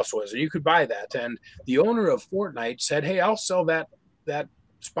cool house was, and you could buy that. And the owner of Fortnite said, "Hey, I'll sell that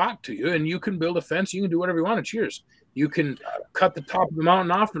spot to you, and you can build a fence. You can do whatever you want. It's yours. You can cut the top of the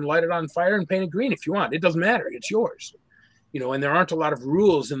mountain off and light it on fire and paint it green if you want. It doesn't matter. It's yours." And there aren't a lot of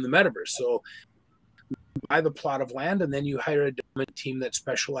rules in the metaverse, so buy the plot of land, and then you hire a development team that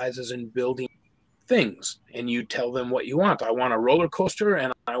specializes in building things, and you tell them what you want. I want a roller coaster,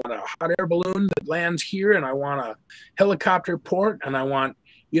 and I want a hot air balloon that lands here, and I want a helicopter port, and I want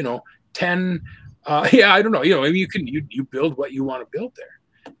 10 yeah, I don't know, maybe you build what you want to build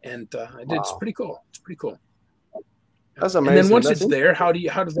there, and it's pretty cool. It's pretty cool. That's amazing. And then once it's there, how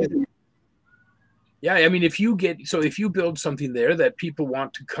does that? Yeah, I mean, if you build something there that people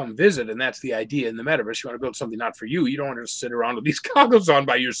want to come visit, and that's the idea in the metaverse, you want to build something not for you. You don't want to sit around with these goggles on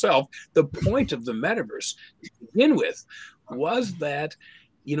by yourself. The point of the metaverse to begin with was that,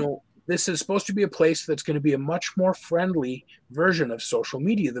 this is supposed to be a place that's going to be a much more friendly version of social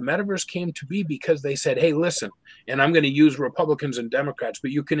media. The metaverse came to be because they said, hey, listen, and I'm going to use Republicans and Democrats,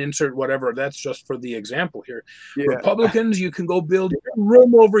 but you can insert whatever. That's just for the example here. Yeah. Republicans, you can go build your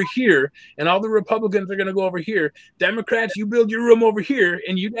room over here, and all the Republicans are going to go over here. Democrats, you build your room over here,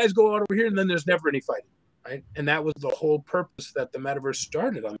 and you guys go out over here, and then there's never any fighting, right? And that was the whole purpose that the metaverse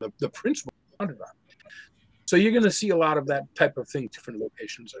started on, the principle founded on. So you're going to see a lot of that type of thing, different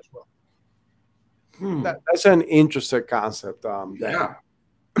locations as well. That's an interesting concept. Yeah.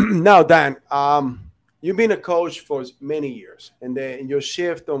 Now, Dan, you've been a coach for many years, and then your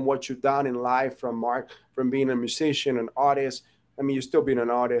shift on what you've done in life from being a musician, an artist. I mean, you're still being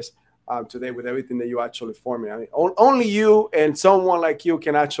an artist today with everything that you actually form. I mean, only you and someone like you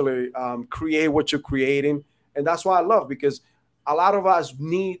can actually create what you're creating, and that's why I love, because a lot of us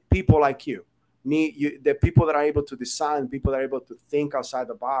need people like you. The people that are able to design, people that are able to think outside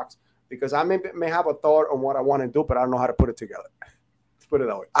the box. Because I may have a thought on what I want to do, but I don't know how to put it together. Let's put it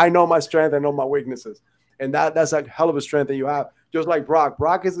that way. I know my strength, I know my weaknesses, and that's a hell of a strength that you have. Just like Brock.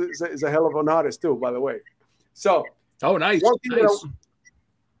 Brock is a hell of an artist too, by the way. So, nice. One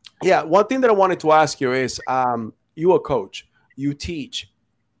thing that I wanted to ask you is, you a coach, you teach.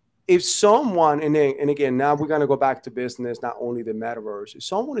 If someone, and again, now we're gonna go back to business, not only the metaverse. If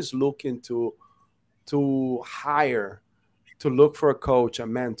someone is looking to hire, to look for a coach, a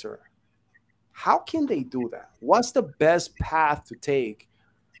mentor, how can they do that? What's the best path to take?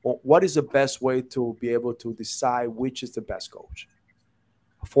 Or what is the best way to be able to decide which is the best coach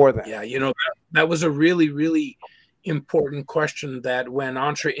for them? Yeah, that was a really, really important question that when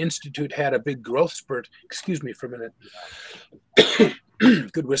Entre Institute had a big growth spurt, excuse me for a minute,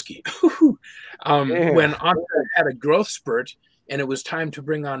 good whiskey. When Entre had a growth spurt and it was time to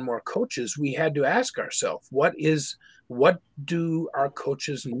bring on more coaches, we had to ask ourselves, what do our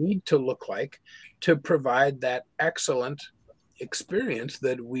coaches need to look like to provide that excellent experience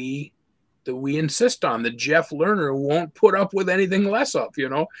that we insist on, that Jeff Lerner won't put up with anything less of?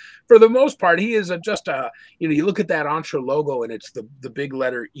 For the most part, he is you look at that Entre logo and it's the big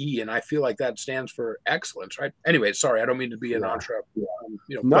letter E, and I feel like that stands for excellence, right? Anyway, sorry, I don't mean to be an Entre,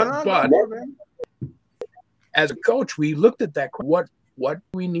 but as a coach, we looked at that. What do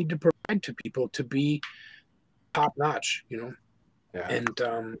we need to provide to people to be top notch, Yeah. And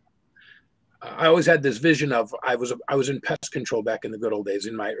I always had this vision of I was in pest control back in the good old days,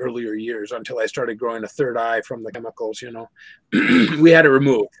 in my earlier years, until I started growing a third eye from the chemicals. We had it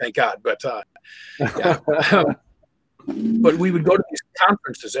removed, thank God. But yeah. But we would go to these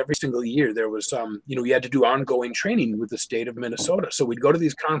conferences every single year. There was you had to do ongoing training with the state of Minnesota. So we'd go to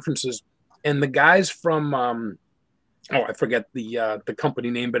these conferences, and the guys from I forget the company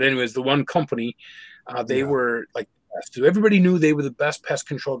name, but anyways, the one company, they were like, so everybody knew they were the best pest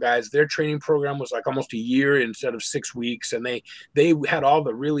control guys. Their training program was like almost a year instead of 6 weeks, and they had all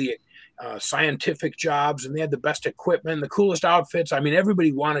the really scientific jobs, and they had the best equipment, the coolest outfits. I mean,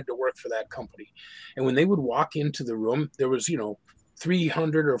 everybody wanted to work for that company. And when they would walk into the room, there was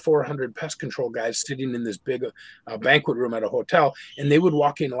 300 or 400 pest control guys sitting in this big banquet room at a hotel, and they would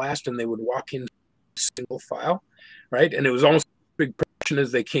walk in last, and they would walk in single file, right? And it was almost a big production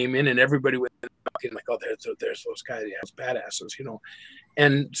as they came in, and everybody would walk in like, oh, there's those guys, yeah, it's badasses,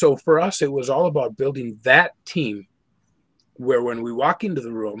 And so for us, it was all about building that team where when we walk into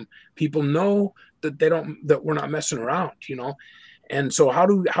the room, people know that that we're not messing around, And so how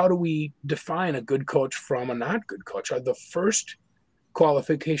do we define a good coach from a not good coach? The first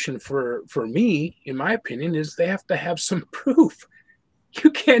qualification for me, in my opinion, is they have to have some proof. You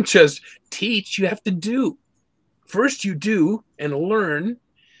can't just teach, you have to do. First you do and learn,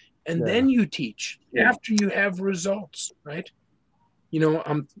 and then you teach after you have results, right?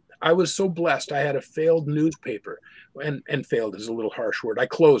 I was so blessed. I had a failed newspaper, and failed is a little harsh word. I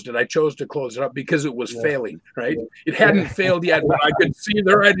closed it. I chose to close it up because it was failing, right? It hadn't failed yet, but I could see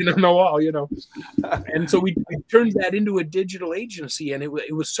the writing on the wall, And so we turned that into a digital agency, and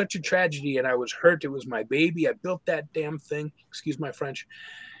it was such a tragedy, and I was hurt. It was my baby. I built that damn thing. Excuse my French.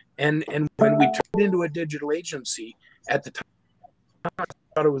 And when we turned into a digital agency at the time, I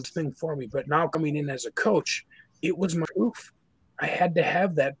thought it was a thing for me. But now coming in as a coach, it was my proof. I had to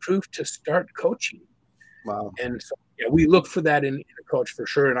have that proof to start coaching. Wow. And so, yeah, we look for that in a coach for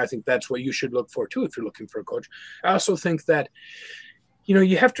sure. And I think that's what you should look for too if you're looking for a coach. I also think that, you know,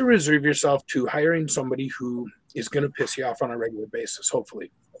 you have to reserve yourself to hiring somebody who is going to piss you off on a regular basis,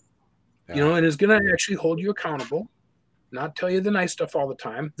 hopefully. Yeah. You know, and is going to actually hold you accountable, not tell you the nice stuff all the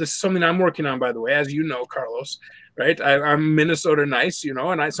time. This is something I'm working on, by the way, as you know, Carlos, right? I'm Minnesota nice, you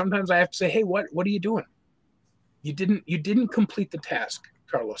know, and sometimes I have to say, hey, what are you doing? You didn't complete the task,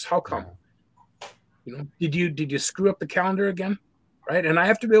 Carlos. How come? You know, did you screw up the calendar again? Right. And I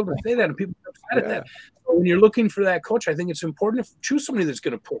have to be able to say that, and people are upset at that. So when you're looking for that coach, I think it's important to choose somebody that's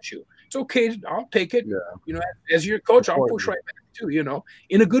going to push you. It's okay. I'll take it. Yeah. You know, as your coach, I'll push right back too, you know,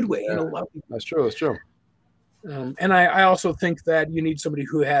 in a good way, in a loving way. That's true. That's true. And I also think that you need somebody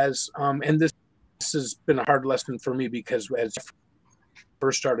who has, and this has been a hard lesson for me, because as I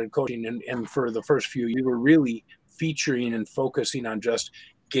first started coaching and for the first few, you were really featuring and focusing on just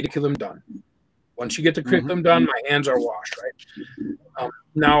getting curriculum done. Once you get the curriculum done, my hands are washed, right?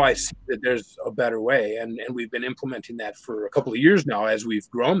 Now I see that there's a better way, and we've been implementing that for a couple of years now as we've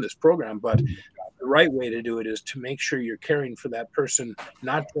grown this program. But the right way to do it is to make sure you're caring for that person,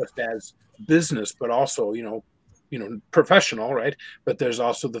 not just as business, but also, you know, professional, right? But there's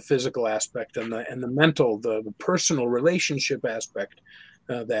also the physical aspect and the mental, the personal relationship aspect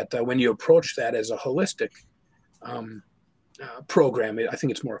that when you approach that as a holistic program, I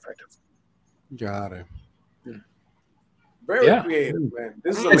think it's more effective. Got it. Very creative, man.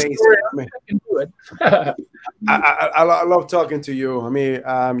 This is amazing. I can do it. I love talking to you. I mean,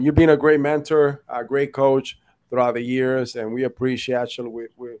 you've been a great mentor, a great coach throughout the years, and we appreciate actually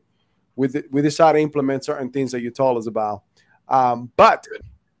we decided to implement certain things that you told us about. But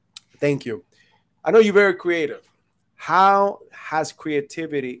thank you. I know you're very creative. How has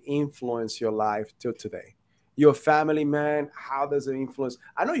creativity influenced your life till today? You're a family man. How does it influence?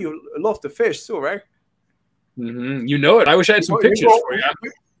 I know you love to fish too, right? You know it. I wish I had some pictures for you.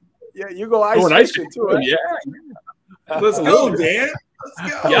 Yeah, you go ice fishing too, right? Yeah. Let's go, Dan.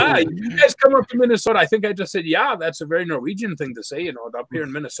 Let's go. Yeah, you guys come up to Minnesota. I think I just said, yeah, that's a very Norwegian thing to say, you know, up here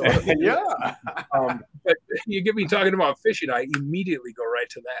in Minnesota. Yeah. But you get me talking about fishing, I immediately go right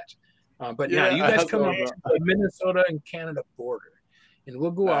to that. But yeah, you guys come up to the Minnesota and Canada border, and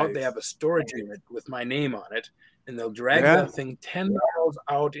we'll go out. They have a storage unit with my name on it, and they'll drag that thing 10 miles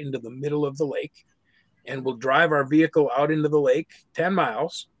out into the middle of the lake, and we'll drive our vehicle out into the lake 10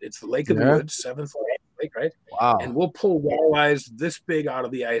 miles. It's the Lake of the Woods, 7th lake, right? Wow. And we'll pull walleyes this big out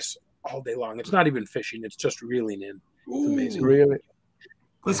of the ice all day long. It's not even fishing. It's just reeling in. It's amazing. Really?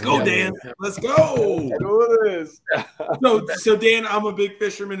 Let's go, Dan. Let's go. So Dan, I'm a big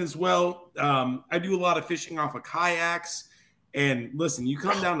fisherman as well. I do a lot of fishing off of kayaks. And listen, you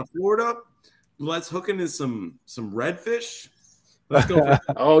come down to Florida, let's hook into some redfish. Let's go.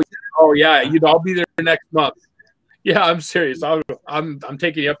 Oh yeah, I'll be there next month. Yeah, I'm serious. I'm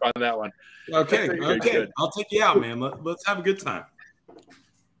taking you up on that one. Okay. I'll take you out, man. Let's have a good time.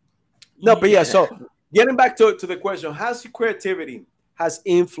 No, but yeah. So getting back to the question, how's your creativity has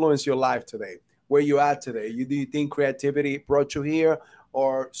influenced your life today? Where you at today? Do you think creativity brought you here,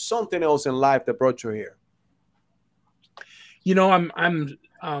 or something else in life that brought you here? You know, I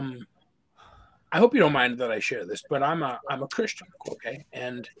hope you don't mind that I share this, but I'm a Christian, okay?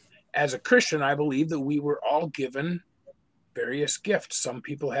 And as a Christian, I believe that we were all given various gifts. Some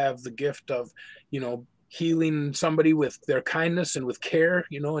people have the gift of, you know, healing somebody with their kindness and with care,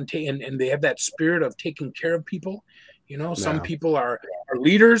 you know, and they have that spirit of taking care of people. You know, some people are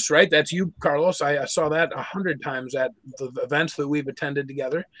leaders, right? That's you, Carlos. I saw that 100 times at the events that we've attended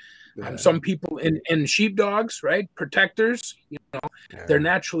together. Some people in sheepdogs, right? Protectors, you know, they're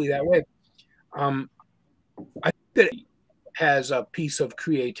naturally that way. I think that it has a piece of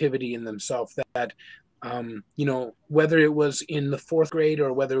creativity in themselves that, you know, whether it was in the 4th grade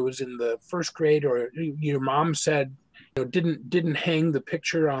or whether it was in the 1st grade, or your mom said, you know, didn't hang the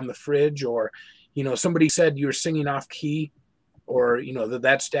picture on the fridge, or, you know, somebody said you were singing off key, or, you know,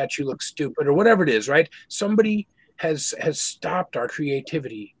 that statue looks stupid, or whatever it is, right? Somebody has stopped our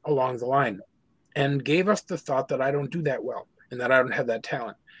creativity along the line and gave us the thought that I don't do that well and that I don't have that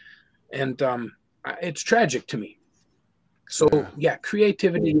talent. And it's tragic to me. So yeah,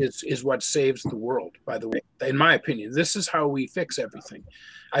 creativity is what saves the world, by the way, in my opinion. This is how we fix everything.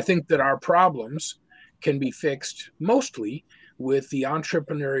 I think that our problems can be fixed mostly with the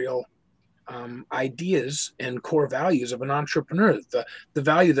entrepreneurial ideas and core values of an entrepreneur. The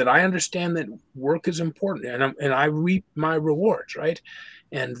value that I understand that work is important, and I reap my rewards, right?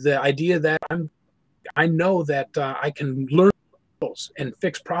 And the idea that I know that I can learn skills and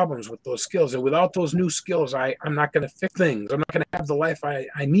fix problems with those skills. And without those new skills, I'm not going to fix things. I'm not going to have the life I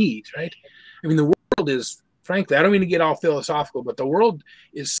need, right? I mean, the world is, frankly, I don't mean to get all philosophical, but the world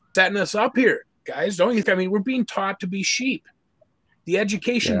is setting us up here, guys. Don't you think? I mean, we're being taught to be sheep. The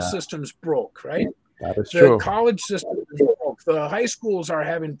education system's broke, right? That is true. The college system is broke. The high schools are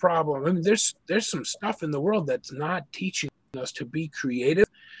having problems. I mean, there's some stuff in the world that's not teaching us to be creative,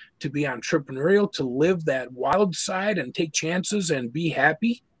 to be entrepreneurial, to live that wild side and take chances and be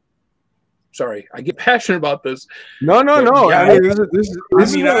happy. Sorry, I get passionate about this. No. Yeah, I mean, this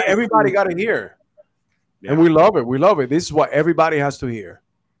is what everybody got to hear. Yeah. And we love it. We love it. This is what everybody has to hear.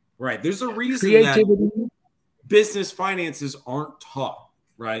 Right. There's a reason that business finances aren't taught,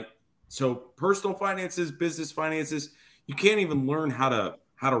 right? So personal finances, business finances, you can't even learn how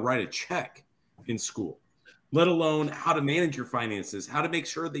to write a check in school, let alone how to manage your finances, how to make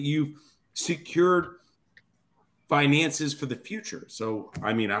sure that you've secured finances for the future. So,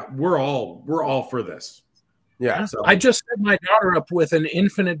 I mean, we're all for this. Yeah. So I just set my daughter up with an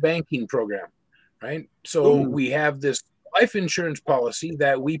infinite banking program, right? So we have this life insurance policy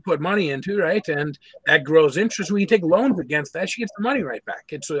that we put money into, right? And that grows interest. We take loans against that. She gets the money right back.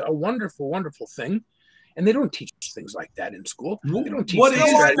 It's a wonderful, wonderful thing. And they don't teach things like that in school. They don't teach what things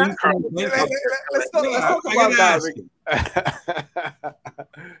is that.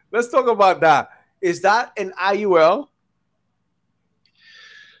 Let's talk about that. Is that an IUL?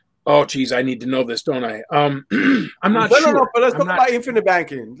 Oh, geez, I need to know this, don't I? I'm not sure. No, but let's talk about infinite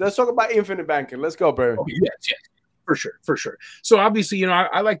banking. Let's talk about infinite banking. Let's go, Barry. Oh, yes. For sure. So obviously,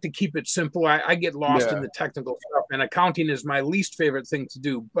 I like to keep it simple. I get lost in the technical stuff, and accounting is my least favorite thing to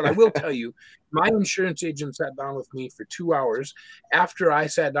do. But I will tell you, my insurance agent sat down with me for 2 hours after I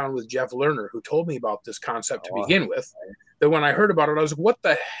sat down with Jeff Lerner, who told me about this concept to begin with. That when I heard about it, I was like, what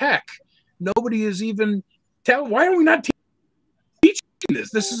the heck? Nobody is even why are we not teaching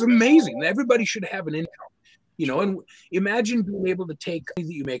this? This is amazing. Everybody should have an income. And imagine being able to take money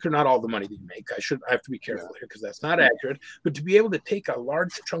that you make, or not all the money that you make. I have to be careful here because that's not accurate. But to be able to take a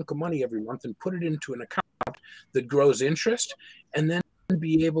large chunk of money every month and put it into an account that grows interest, and then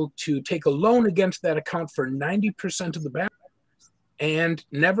be able to take a loan against that account for 90% of the balance and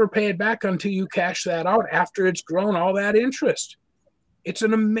never pay it back until you cash that out after it's grown all that interest. It's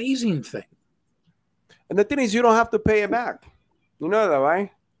an amazing thing. And the thing is, you don't have to pay it back. You know that, right?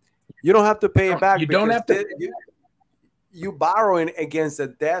 You don't have to pay it back. You don't have to. You borrowing against a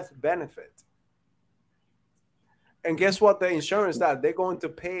death benefit. And guess what? The insurance they're going to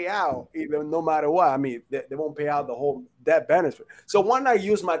pay out even no matter what. I mean, they won't pay out the whole death benefit. So why not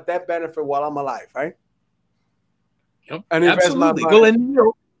use my death benefit while I'm alive, right? Yep, and invest my money. Well, and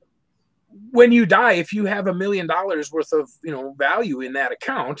when you die, if you have $1 million worth of value in that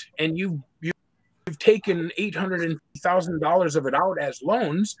account, and you've taken $800,000 of it out as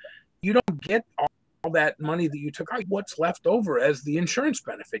loans, you don't get all that money that you took out. What's left over as the insurance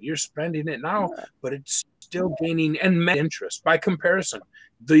benefit? You're spending it now, but it's still gaining and interest by comparison.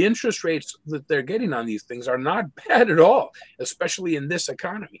 The interest rates that they're getting on these things are not bad at all, especially in this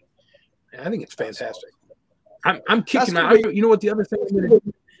economy. I think it's fantastic. I'm kicking out. You know what? The other thing I'm going to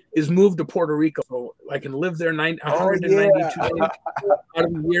do is move to Puerto Rico so I can live there 192 days out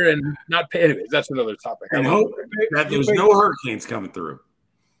of the year and not pay anyways. That's another topic. And hope that there's no hurricanes coming through.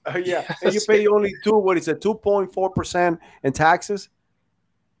 And you pay only 2.4% in taxes.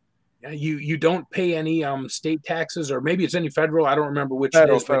 Yeah, you don't pay any state taxes, or maybe it's any federal. I don't remember which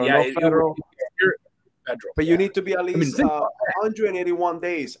federal, it is, but federal. You're federal. But you need to be at least 181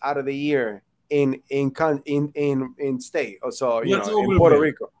 days out of the year in state, or so in Puerto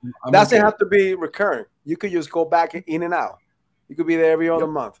Rico. Doesn't have to be recurring. You could just go back in and out. You could be there every other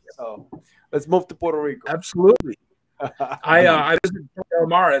month. So let's move to Puerto Rico. Absolutely. I visit Del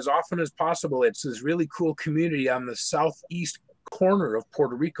Mar as often as possible. It's this really cool community on the southeast corner of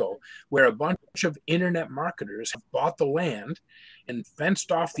Puerto Rico where a bunch of internet marketers have bought the land and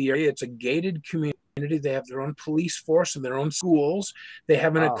fenced off the area. It's a gated community. They have their own police force and their own schools. They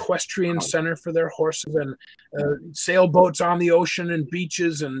have an equestrian center for their horses and sailboats on the ocean and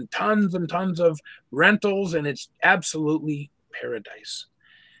beaches and tons of rentals. And it's absolutely paradise.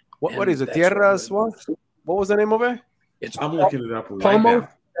 What is it? Tierras? What was the name of it? I'm looking it up right Palmos now.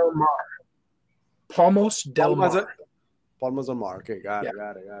 Del Mar. Palmos Del Mar. Palmos Del Mar. Okay, got it.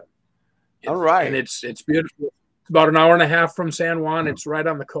 All right. And it's beautiful. It's about an hour and a half from San Juan. It's right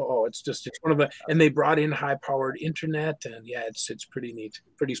on the coast. It's one of the, and they brought in high-powered internet, and it's pretty neat,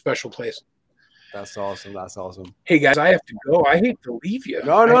 pretty special place. That's awesome. Hey guys, I have to go. I hate to leave you.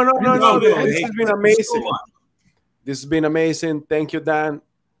 No. This has been amazing. This has been amazing. Thank you, Dan.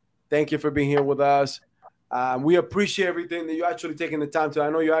 Thank you for being here with us. We appreciate everything that you're actually taking the time to. I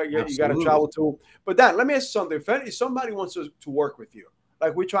know you got to travel too. But Dan, let me ask you something. If somebody wants to work with you,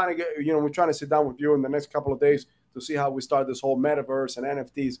 like we're trying to sit down with you in the next couple of days to see how we start this whole metaverse and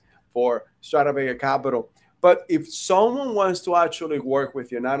NFTs for Strata Vega Capital. But if someone wants to actually work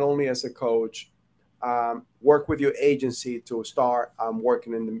with you, not only as a coach, work with your agency to start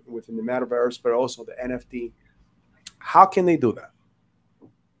working within the metaverse, but also the NFT, how can they do that?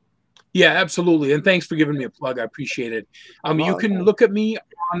 Yeah, absolutely. And thanks for giving me a plug. I appreciate it. You can look at me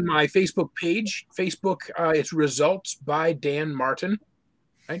on my Facebook page. Facebook, it's Results by Dan Martin.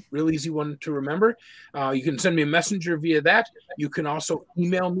 Right? Real easy one to remember. You can send me a messenger via that. You can also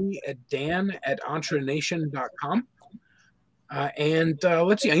email me at dan@entrenation.com. And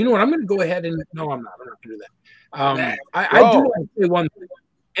let's see. You know what? I'm going to go ahead and no, I'm not going to do that. I do want to say one thing.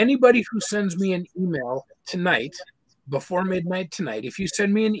 Anybody who sends me an email tonight, before midnight tonight, if you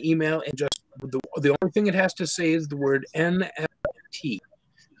send me an email and just the only thing it has to say is the word NFT,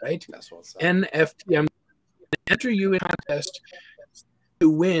 right? That's what's up. NFT. I'm going to enter you in a contest to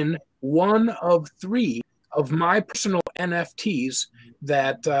win one of 3 of my personal NFTs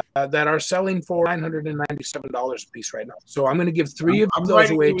that are selling for $997 a piece right now. So I'm going to give 3 of those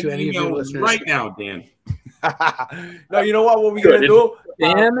away to any of your listeners right now, Dan. No, you know what we're going to do?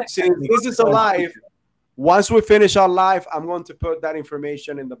 Since this is a live, once we finish our live, I'm going to put that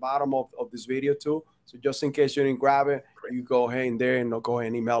information in the bottom of this video too. So just in case you didn't grab it, you go ahead and go ahead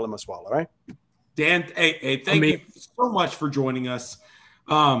and email them as well. All right, Dan. Hey, thank you so much for joining us.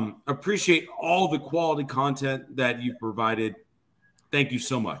 Appreciate all the quality content that you've provided. Thank you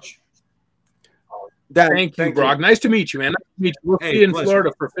so much. Dan, thank you, Brock. Nice to meet you, man. Nice to meet you. We'll see you in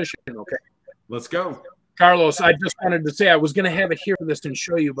Florida for fishing. Okay. Let's go. Carlos, I just wanted to say I was going to have it here for this and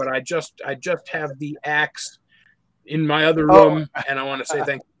show you, but I just have the axe in my other room, and I want to say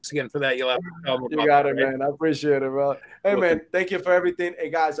thanks again for that. You'll have to tell me you got it, right? Man. I appreciate it, bro. Hey, man, thank you for everything.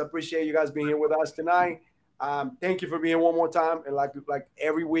 Hey, guys, I appreciate you guys being here with us tonight. Thank you for being one more time. And like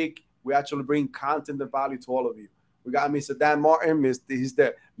every week, we actually bring content and value to all of you. We got Mr. Dan Martin. He's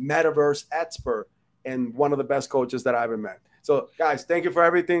the metaverse expert and one of the best coaches that I ever met. So, guys, thank you for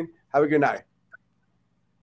everything. Have a good night.